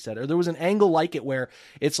that's what he said. Or there was an angle like it where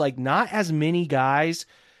it's like not as many guys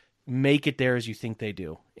make it there as you think they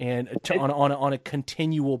do, and on a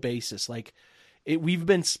continual basis. We've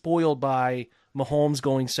been spoiled by Mahomes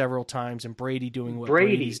going several times and Brady doing what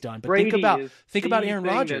Brady's done. But think about Aaron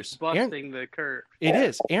Rodgers. Busting the curve. It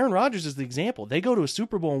is. Aaron Rodgers is the example. They go to a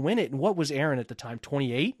Super Bowl and win it. And what was Aaron at the time?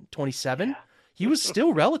 28, 27? Yeah. He was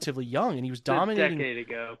still relatively young, and he was dominating. A decade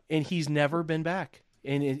ago. And he's never been back.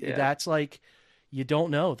 And that's like, you don't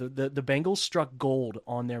know. The Bengals struck gold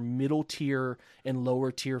on their middle tier and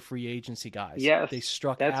lower tier free agency guys. Yes, they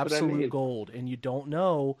struck absolute gold, and you don't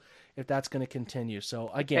know if that's going to continue. So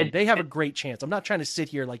again, they have a great chance. I'm not trying to sit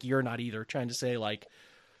here like you're not either, trying to say like,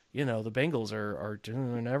 the Bengals are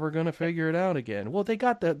never going to figure it out again. Well, they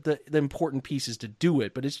got the important pieces to do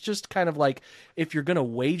it, but it's just kind of like, if you're going to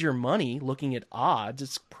wager money looking at odds,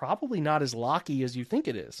 it's probably not as locky as you think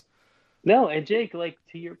it is. No, and Jake, like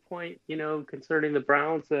to your point, concerning the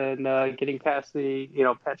Browns and getting past the,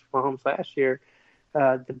 Patrick Mahomes last year,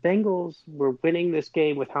 the Bengals were winning this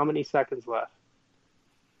game with how many seconds left?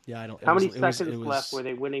 Yeah, I don't. How many seconds left were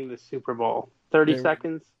they winning the Super Bowl? 30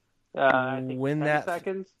 seconds. I think 10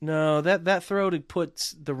 seconds. No, that throw to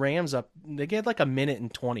put the Rams up, they get like a minute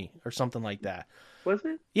and 20 or something like that. Was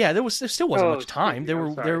it? Yeah, there still wasn't much time. You're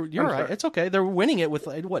I'm right. sorry. It's okay. They were winning it with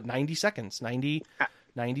 90 seconds, 90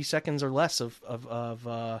 seconds or less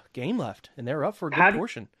of game left, and they're up for a good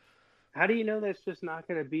portion. How do you know that's just not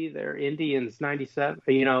going to be their Indians 97?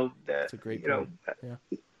 That's a great point. Yeah.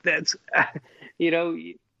 That's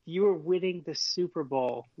you were winning the Super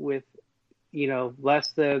Bowl with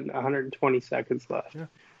less than 120 seconds left. Yeah.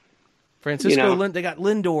 Francisco, they got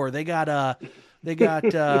Lindor, they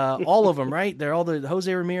got all of them, right? They're all the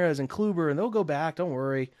Jose Ramirez and Kluber, and they'll go back. Don't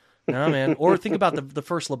worry, no man. Or think about the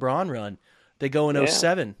first LeBron run. They go in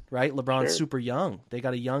 07, right? LeBron's super young. They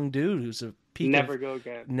got a young dude who's a peak. Never go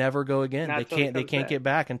again. Not they can't get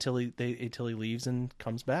back until he leaves and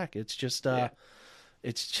comes back. It's just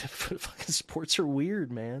it's just, fucking sports are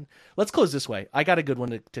weird, man. Let's close this way. I got a good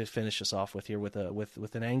one to finish us off with here with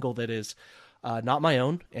an angle that is not my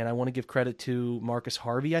own, and I want to give credit to Marcus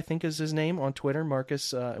Harvey, I think is his name on Twitter.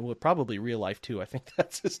 Marcus, probably real life too. I think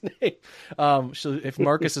that's his name. So if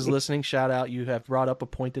Marcus is listening, shout out. You have brought up a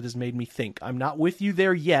point that has made me think. I'm not with you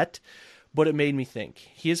there yet, but it made me think.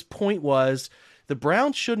 His point was the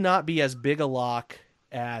Browns should not be as big a lock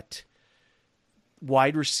at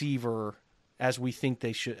wide receiver as we think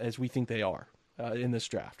they are in this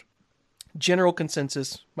draft. General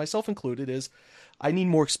consensus, myself included, is I need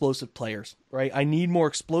more explosive players, right? I need more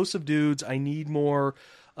explosive dudes. I need more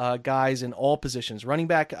guys in all positions. Running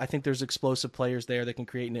back, I think there's explosive players there that can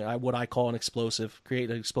create what I call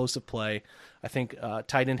create an explosive play. I think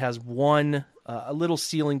tight end has one a little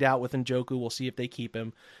ceilinged out with Njoku. We'll see if they keep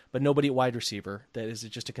him, but nobody at wide receiver that is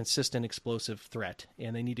just a consistent explosive threat,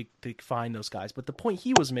 and they need to find those guys. But the point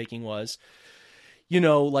he was making was,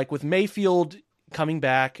 like with Mayfield coming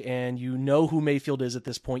back, and who Mayfield is at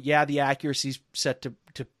this point. Yeah, the accuracy's set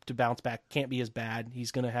to bounce back. Can't be as bad.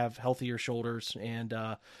 He's going to have healthier shoulders, and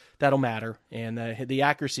that'll matter. And the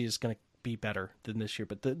accuracy is going to be better than this year.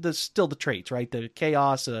 But the still the traits, right? The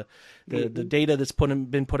chaos, the data that's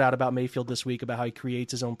been put out about Mayfield this week about how he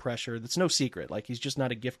creates his own pressure. That's no secret. Like, he's just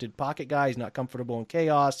not a gifted pocket guy. He's not comfortable in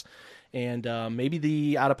chaos. And maybe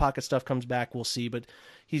the out of pocket stuff comes back. We'll see. But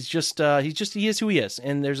he is who he is.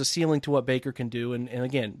 And there's a ceiling to what Baker can do. And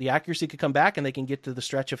again, the accuracy could come back, and they can get to the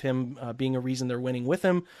stretch of him being a reason they're winning with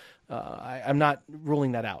him. I'm not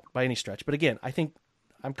ruling that out by any stretch. But again, I think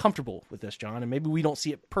I'm comfortable with this, John, and maybe we don't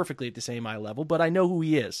see it perfectly at the same eye level, but I know who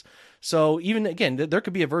he is. So even, again, there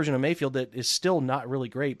could be a version of Mayfield that is still not really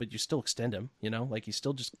great, but you still extend him, like he's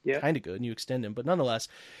still just kind of good, and you extend him. But nonetheless,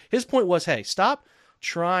 his point was, hey, stop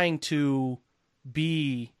trying to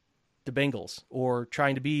be the Bengals or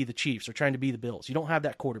trying to be the Chiefs or trying to be the Bills. You don't have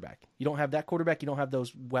that quarterback. You don't have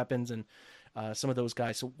those weapons and some of those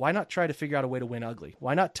guys. So why not try to figure out a way to win ugly?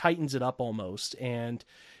 Why not tightens it up almost and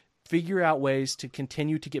figure out ways to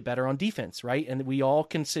continue to get better on defense, right? And we all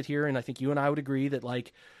can sit here, and I think you and I would agree that,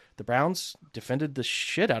 like, the Browns defended the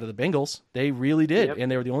shit out of the Bengals. They really did. Yep.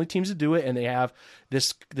 And they were the only teams to do it. And they have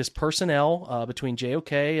this personnel between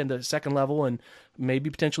JOK and the second level, and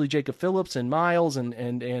maybe potentially Jacob Phillips and Miles,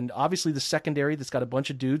 and obviously the secondary that's got a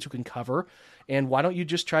bunch of dudes who can cover. And why don't you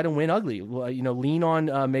just try to win ugly? Lean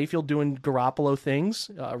on Mayfield doing Garoppolo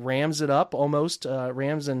things, Rams it up almost.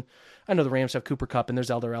 Rams, and I know the Rams have Cooper Kupp and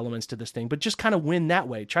there's other elements to this thing, but just kind of win that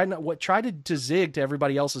way. Try to zig to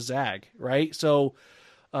everybody else's zag, right? So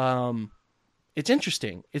it's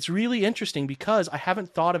interesting. It's really interesting because I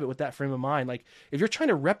haven't thought of it with that frame of mind. Like, if you're trying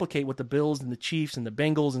to replicate what the Bills and the Chiefs and the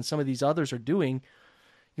Bengals and some of these others are doing,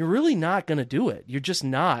 you're really not going to do it. You're just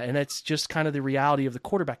not. And that's just kind of the reality of the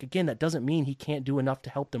quarterback. Again, that doesn't mean he can't do enough to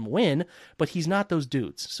help them win, but he's not those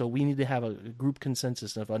dudes. So we need to have a group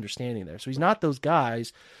consensus of understanding there. So he's not those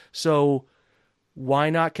guys. So why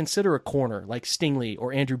not consider a corner like Stingley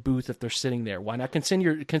or Andrew Booth if they're sitting there? Why not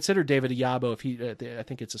consider David Ajabo if he? I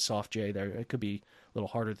think it's a soft J there. It could be a little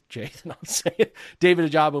harder J than I'm saying.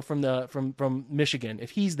 David Ajabo from Michigan,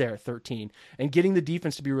 if he's there at 13 and getting the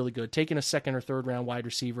defense to be really good, taking a second or third round wide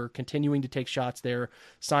receiver, continuing to take shots there,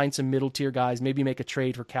 sign some middle tier guys, maybe make a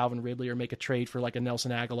trade for Calvin Ridley or make a trade for like a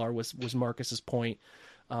Nelson Aguilar was Marcus's point.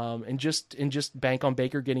 And just bank on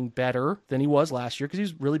Baker getting better than he was last year because he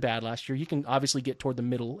was really bad last year. He can obviously get toward the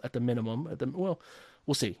middle at the minimum.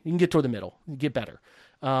 We'll see. He can get toward the middle, get better,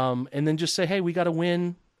 and then just say, hey, we got to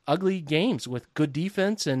win ugly games with good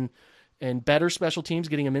defense and better special teams,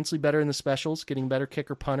 getting immensely better in the specials, getting better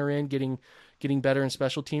kicker punter in, getting better in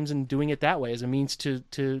special teams, and doing it that way as a means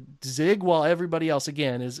to zig while everybody else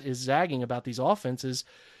again is zagging about these offenses.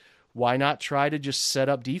 Why not try to just set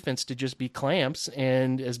up defense to just be clamps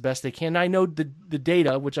and as best they can? And I know the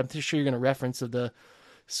data, which I'm sure you're going to reference, of the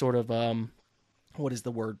sort of, what is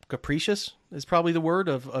the word? Capricious is probably the word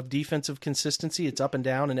of defensive consistency. It's up and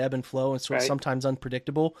down and ebb and flow and sort of sometimes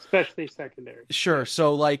unpredictable. Especially secondary. Sure.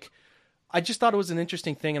 So like, I just thought it was an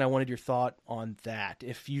interesting thing and I wanted your thought on that.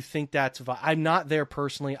 If you think I'm not there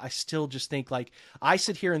personally. I still just think like, I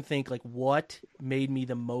sit here and think like, what made me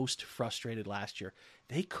the most frustrated last year?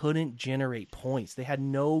 They couldn't generate points. They had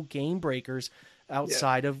no game breakers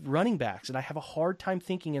outside of running backs. And I have a hard time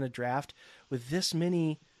thinking in a draft with this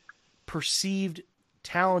many perceived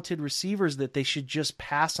talented receivers that they should just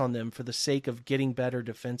pass on them for the sake of getting better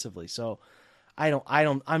defensively. So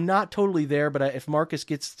I'm not totally there, but if Marcus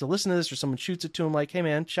gets to listen to this or someone shoots it to him like, hey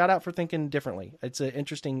man, shout out for thinking differently. It's an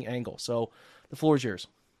interesting angle. So the floor is yours.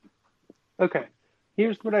 Okay.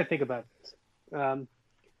 Here's what I think about this.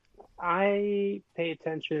 I pay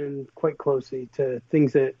attention quite closely to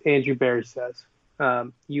things that Andrew Berry says.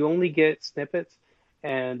 You only get snippets,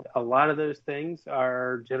 and a lot of those things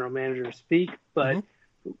are general manager speak. But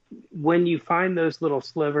when you find those little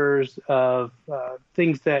slivers of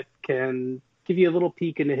things that can give you a little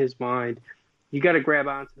peek into his mind, you got to grab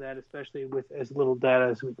onto that, especially with as little data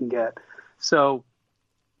as we can get. So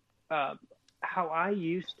how I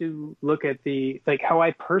used to look at how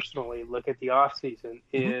I personally look at the off season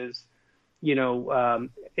is,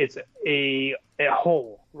 it's a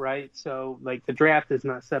whole, right? So like the draft is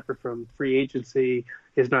not separate from free agency,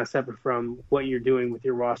 is not separate from what you're doing with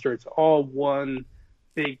your roster. It's all one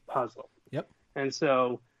big puzzle. Yep. And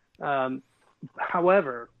so,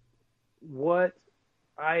 however, what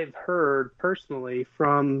I've heard personally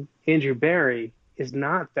from Andrew Berry is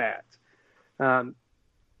not that.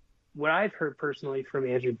 What I've heard personally from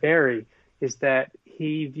Andrew Berry is that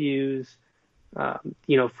he views,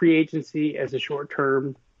 free agency as a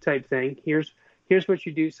short-term type thing. Here's what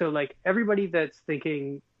you do. So like everybody that's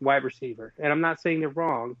thinking wide receiver, and I'm not saying they're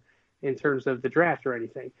wrong in terms of the draft or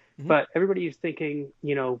anything, but everybody who's thinking,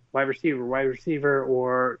 wide receiver,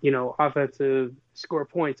 or, offensive, score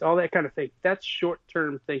points, all that kind of thing. That's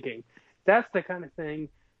short-term thinking. That's the kind of thing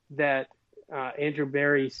that Andrew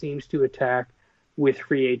Berry seems to attack with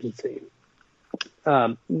free agency.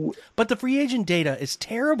 But the free agent data is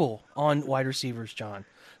terrible on wide receivers, John.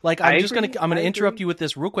 Like I'm going to interrupt you with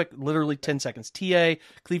this real quick, literally 10 seconds.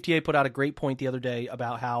 Cleve TA put out a great point the other day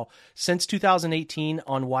about how since 2018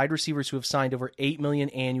 on wide receivers who have signed over $8 million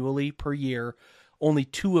annually per year, only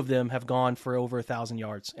 2 of them have gone for over 1,000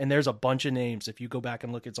 yards. And there's a bunch of names. If you go back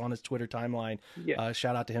and look, it's on his Twitter timeline. Yeah.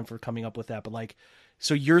 Shout out to him for coming up with that. But like,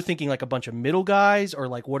 so you're thinking like a bunch of middle guys, or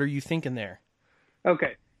like, what are you thinking there?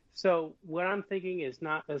 Okay. So what I'm thinking is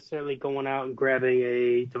not necessarily going out and grabbing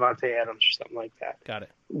a Devontae Adams or something like that. Got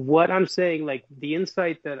it. What I'm saying, like the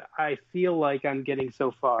insight that I feel like I'm getting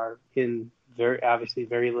so far in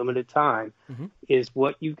very limited time, is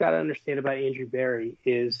what you've got to understand about Andrew Berry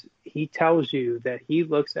is he tells you that he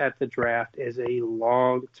looks at the draft as a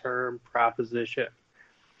long-term proposition.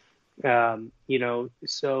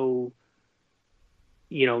 So,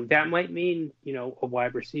 that might mean, a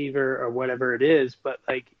wide receiver or whatever it is, but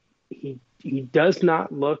like he does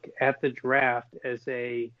not look at the draft as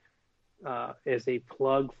a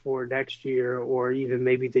plug for next year or even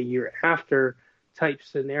maybe the year after type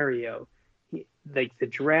scenario. Like the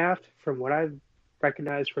draft, from what I've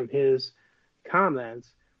recognized from his comments,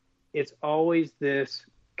 it's always this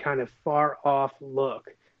kind of far off look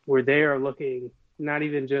where they are looking not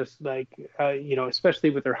even just like, especially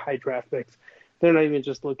with their high draft picks, they're not even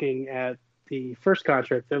just looking at the first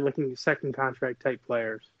contract, they're looking at second contract type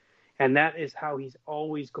players. And that is how he's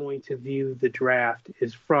always going to view the draft,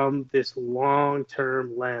 is from this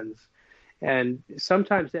long-term lens. And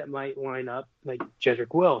sometimes that might line up, like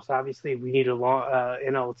Jedrick Wills. Obviously, we need a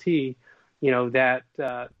NLT,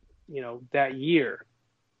 that year.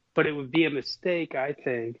 but it would be a mistake, I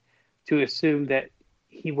think, to assume that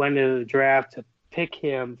he went into the draft to pick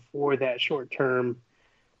him for that short-term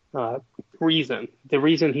reason. The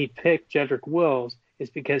reason he picked Jedrick Wills is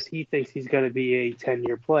because he thinks he's going to be a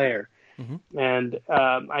 10-year player. Mm-hmm. And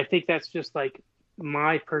I think that's just like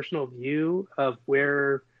my personal view of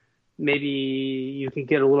where maybe you can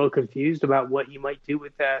get a little confused about what you might do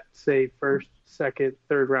with that, say, first, second,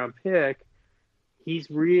 third round pick. He's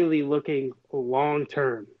really looking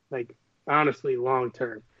long-term, like honestly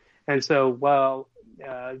long-term. And so while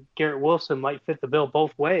Garrett Wilson might fit the bill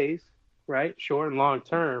both ways, right, short and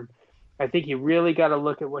long-term, I think you really got to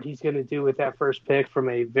look at what he's going to do with that first pick from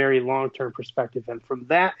a very long-term perspective. And from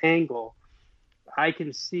that angle, I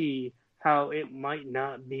can see how it might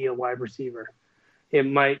not be a wide receiver. It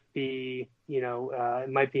might be, it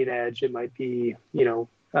might be an edge. It might be,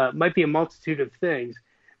 might be a multitude of things.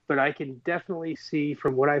 But I can definitely see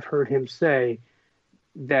from what I've heard him say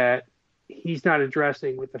that he's not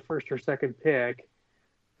addressing with the first or second pick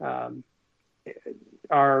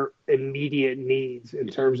our immediate needs in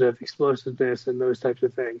terms of explosiveness and those types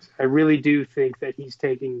of things. I really do think that he's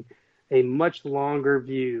taking a much longer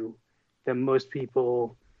view than most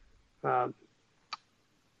people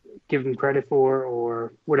give him credit for,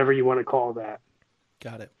 or whatever you want to call that.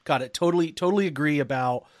 Got it. Totally agree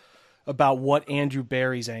about what Andrew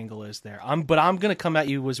Barry's angle is there. But I'm going to come at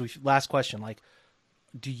you last question. Like,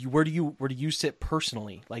 where do you sit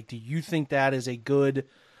personally? Like, do you think that is a good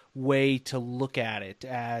way to look at it?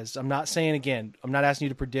 As I'm not saying, again, I'm not asking you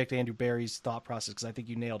to predict Andrew Barry's thought process, because I think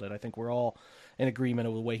you nailed it. I think we're all in agreement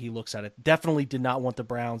with the way he looks at it. Definitely did not want the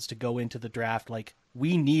Browns to go into the draft like,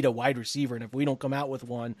 we need a wide receiver, and if we don't come out with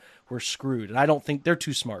one, we're screwed. And I don't think they're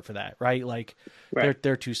too smart for that, right? Like, right.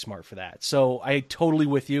 They're too smart for that. So I totally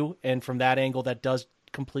with you, and from that angle, that does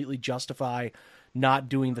completely justify not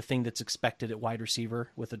doing the thing that's expected at wide receiver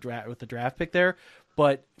with the draft pick there.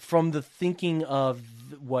 But from the thinking of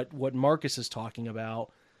what Marcus is talking about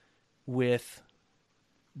with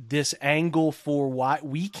this angle for why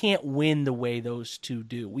we can't win the way those two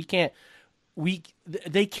do.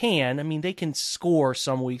 They can. I mean, they can score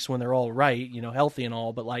some weeks when they're all right, healthy and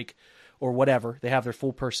all, but like, or whatever. They have their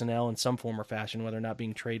full personnel in some form or fashion, whether or not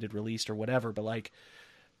being traded, released, or whatever. But like,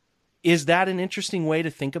 is that an interesting way to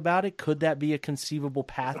think about it? Could that be a conceivable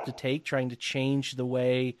path to take, trying to change the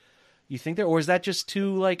way you think there? Or is that just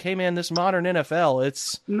too like, hey man, this modern NFL,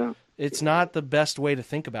 it's not the best way to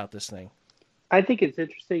think about this thing? I think it's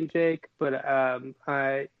interesting, Jake, but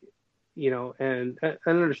I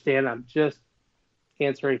understand I'm just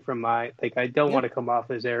answering from I don't want to come off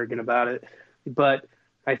as arrogant about it, but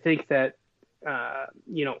I think that,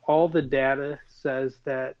 all the data says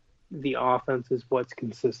that the offense is what's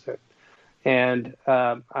consistent. And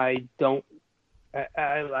I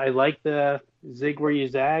like the zig where you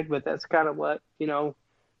zag, but that's kind of what,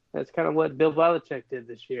 that's kind of what Bill Belichick did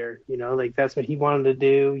this year. That's what he wanted to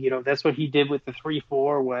do. That's what he did with the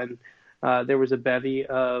 3-4 when there was a bevy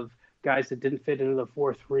of guys that didn't fit into the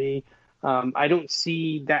 4-3. I don't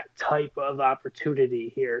see that type of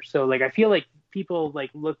opportunity here. So I feel like people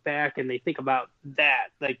look back and they think about that.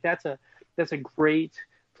 That's a great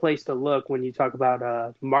place to look when you talk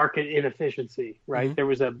about market inefficiency, right? Mm-hmm. There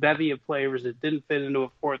was a bevy of players that didn't fit into a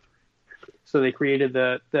 4-3. So they created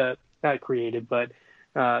they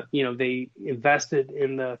invested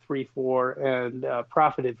in the 3-4 and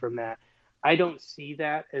profited from that. I don't see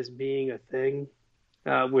that as being a thing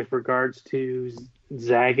with regards to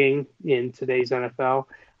zagging in today's NFL.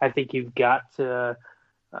 I think you've got to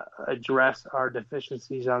address our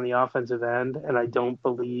deficiencies on the offensive end, and I don't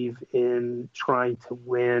believe in trying to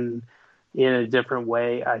win in a different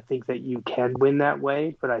way. I think that you can win that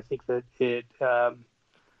way, but I think that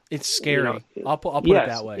it's scary. I'll put it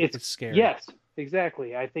that way. It's scary. Yes,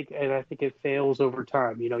 exactly. I think it fails over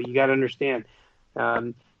time. You got to understand.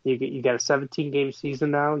 You got a 17-game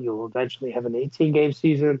season now. You'll eventually have an 18-game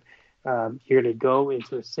season. You're going to go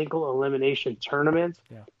into a single elimination tournament.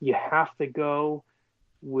 Yeah. You have to go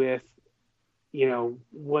with,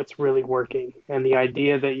 what's really working. And the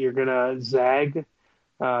idea that you're going to zag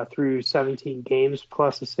through 17 games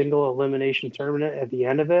plus a single elimination tournament at the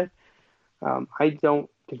end of it, I don't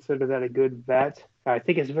consider that a good bet. I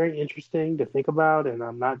think it's very interesting to think about, and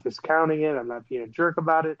I'm not discounting it. I'm not being a jerk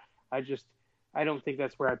about it. I don't think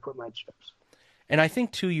that's where I put my chips. And I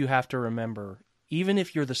think, too, you have to remember, even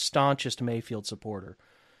if you're the staunchest Mayfield supporter,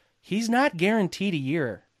 he's not guaranteed a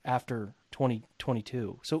year after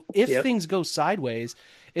 2022. So if things go sideways,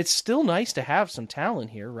 it's still nice to have some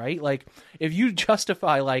talent here, right? Like, if you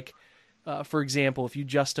justify, for example, if you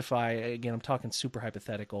justify, again, I'm talking super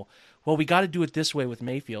hypothetical, well, we got to do it this way with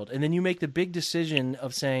Mayfield. And then you make the big decision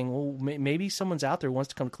of saying, well, maybe someone's out there who wants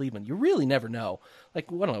to come to Cleveland. You really never know.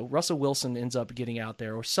 Like, I don't know, Russell Wilson ends up getting out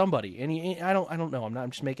there or somebody. And I don't know.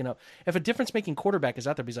 I'm just making up. If a difference-making quarterback is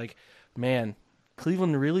out there, he's like, man,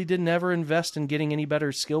 Cleveland really didn't ever invest in getting any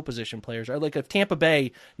better skill position players. Or like if Tampa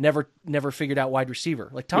Bay never figured out wide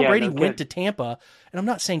receiver. Like Tom Brady went to Tampa, and I'm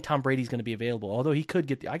not saying Tom Brady's going to be available, although he could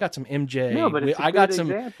get I got some MJ. No, but it's a I got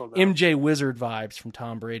some example, MJ Wizard vibes from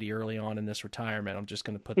Tom Brady early on in this retirement. I'm just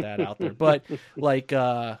going to put that out there. But like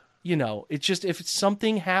it's just if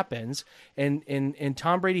something happens and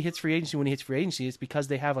Tom Brady hits free agency when he hits free agency, it's because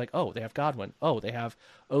they have they have Godwin. Oh, they have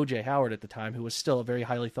O.J. Howard at the time, who was still a very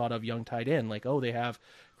highly thought of young tight end. Like, they have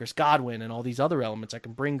Chris Godwin and all these other elements. I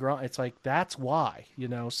can bring Gronk. It's like, that's why,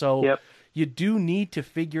 So you do need to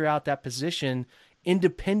figure out that position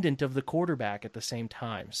independent of the quarterback at the same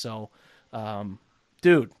time. So,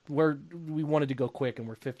 dude, we wanted to go quick, and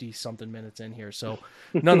we're 50-something minutes in here. So,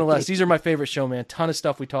 nonetheless, these are my favorite show, man. Ton of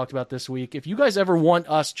stuff we talked about this week. If you guys ever want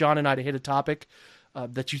us, John and I, to hit a topic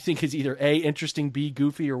that you think is either A, interesting, B,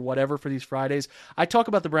 goofy, or whatever for these Fridays, I talk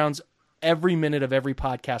about the Browns every minute of every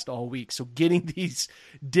podcast all week. So getting these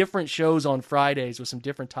different shows on Fridays with some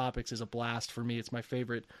different topics is a blast for me. It's my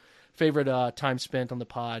favorite time spent on the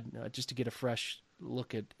pod, just to get a fresh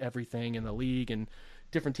look at everything in the league and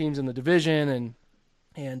different teams in the division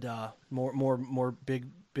and more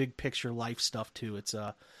big picture life stuff too. It's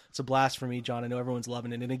a blast for me, John. I know everyone's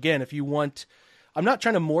loving it. And again, if you want, I'm not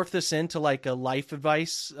trying to morph this into like a life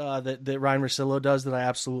advice that Ryan Russillo does that I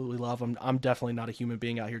absolutely love. I'm definitely not a human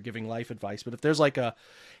being out here giving life advice. But if there's like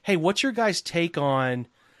hey, what's your guys' take on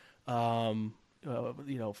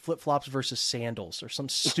flip-flops versus sandals or some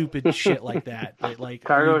stupid shit like that like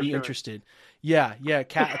cargo you'd be shorts. Interested. Yeah,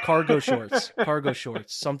 cargo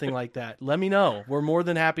shorts, something like that. Let me know. We're more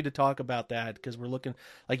than happy to talk about that because we're looking,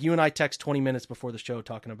 like you and I text 20 minutes before the show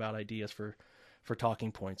talking about ideas for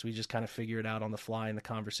talking points. We just kind of figure it out on the fly and the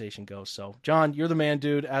conversation goes. So, John, you're the man,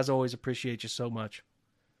 dude. As always, appreciate you so much.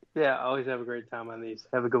 Yeah, always have a great time on these.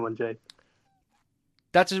 Have a good one, Jay.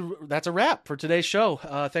 That's a wrap for today's show.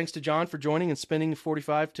 Thanks to John for joining and spending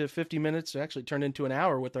 45 to 50 minutes. It actually turned into an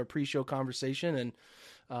hour with our pre-show conversation.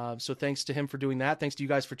 And so thanks to him for doing that. Thanks to you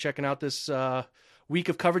guys for checking out this week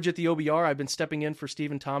of coverage at the OBR. I've been stepping in for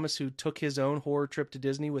Stephen Thomas, who took his own horror trip to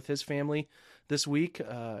Disney with his family this week.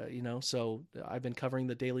 So I've been covering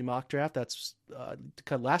the daily mock draft. That's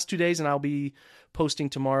last 2 days, and I'll be posting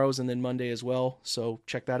tomorrow's and then Monday as well. So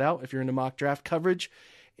check that out if you're into mock draft coverage.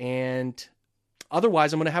 And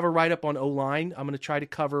otherwise, I'm going to have a write-up on O-line. I'm going to try to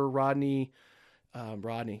cover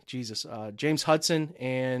James Hudson,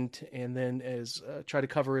 and then try to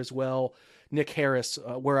cover as well Nick Harris,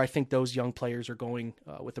 where I think those young players are going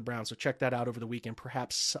with the Browns. So check that out over the weekend.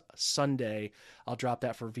 Perhaps Sunday, I'll drop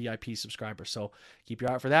that for VIP subscribers. So keep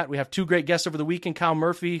your eye out for that. We have two great guests over the weekend. Kyle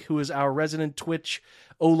Murphy, who is our resident Twitch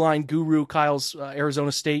O-line guru. Kyle's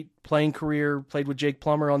Arizona State playing career, played with Jake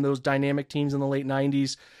Plummer on those dynamic teams in the late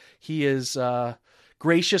 90s. He is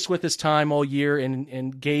gracious with his time all year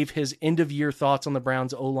and gave his end-of-year thoughts on the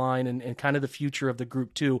Browns O-line and kind of the future of the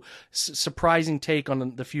group too. Surprising take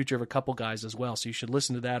on the future of a couple guys as well, so you should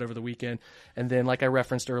listen to that over the weekend. And then, like I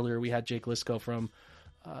referenced earlier, we had Jake Lisco from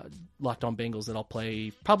Locked On Bengals that I'll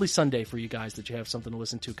play probably Sunday for you guys, that you have something to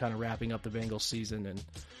listen to kind of wrapping up the Bengals season and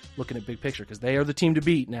looking at big picture, because they are the team to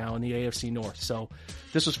beat now in the AFC North. So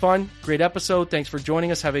this was fun. Great episode. Thanks for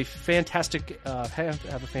joining us. Have a fantastic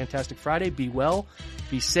Friday. Be well,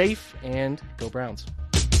 be safe, and go Browns.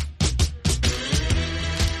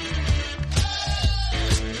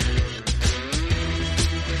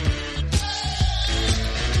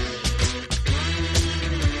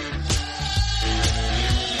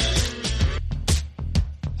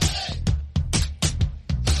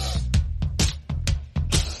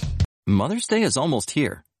 Mother's Day is almost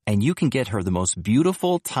here, and you can get her the most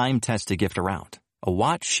beautiful time-tested gift around. A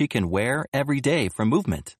watch she can wear every day from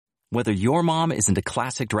Movement. Whether your mom is into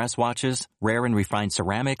classic dress watches, rare and refined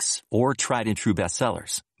ceramics, or tried and true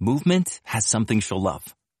bestsellers, Movement has something she'll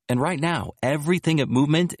love. And right now, everything at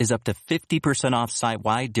Movement is up to 50% off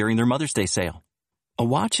site-wide during their Mother's Day sale. A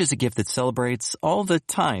watch is a gift that celebrates all the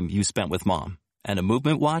time you spent with mom. And a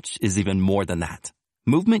Movement watch is even more than that.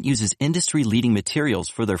 Movement uses industry-leading materials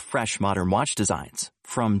for their fresh modern watch designs,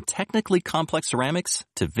 from technically complex ceramics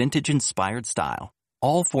to vintage-inspired style,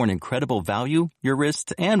 all for an incredible value your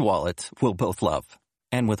wrist and wallet will both love.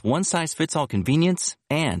 And with one-size-fits-all convenience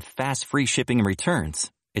and fast free shipping and returns,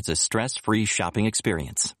 it's a stress-free shopping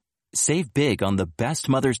experience. Save big on the best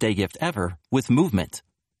Mother's Day gift ever with Movement.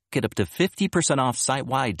 get up to 50% off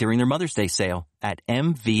site-wide during their Mother's Day sale at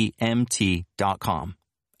MVMT.com.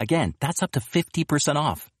 Again, that's up to 50%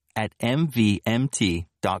 off at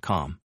MVMT.com.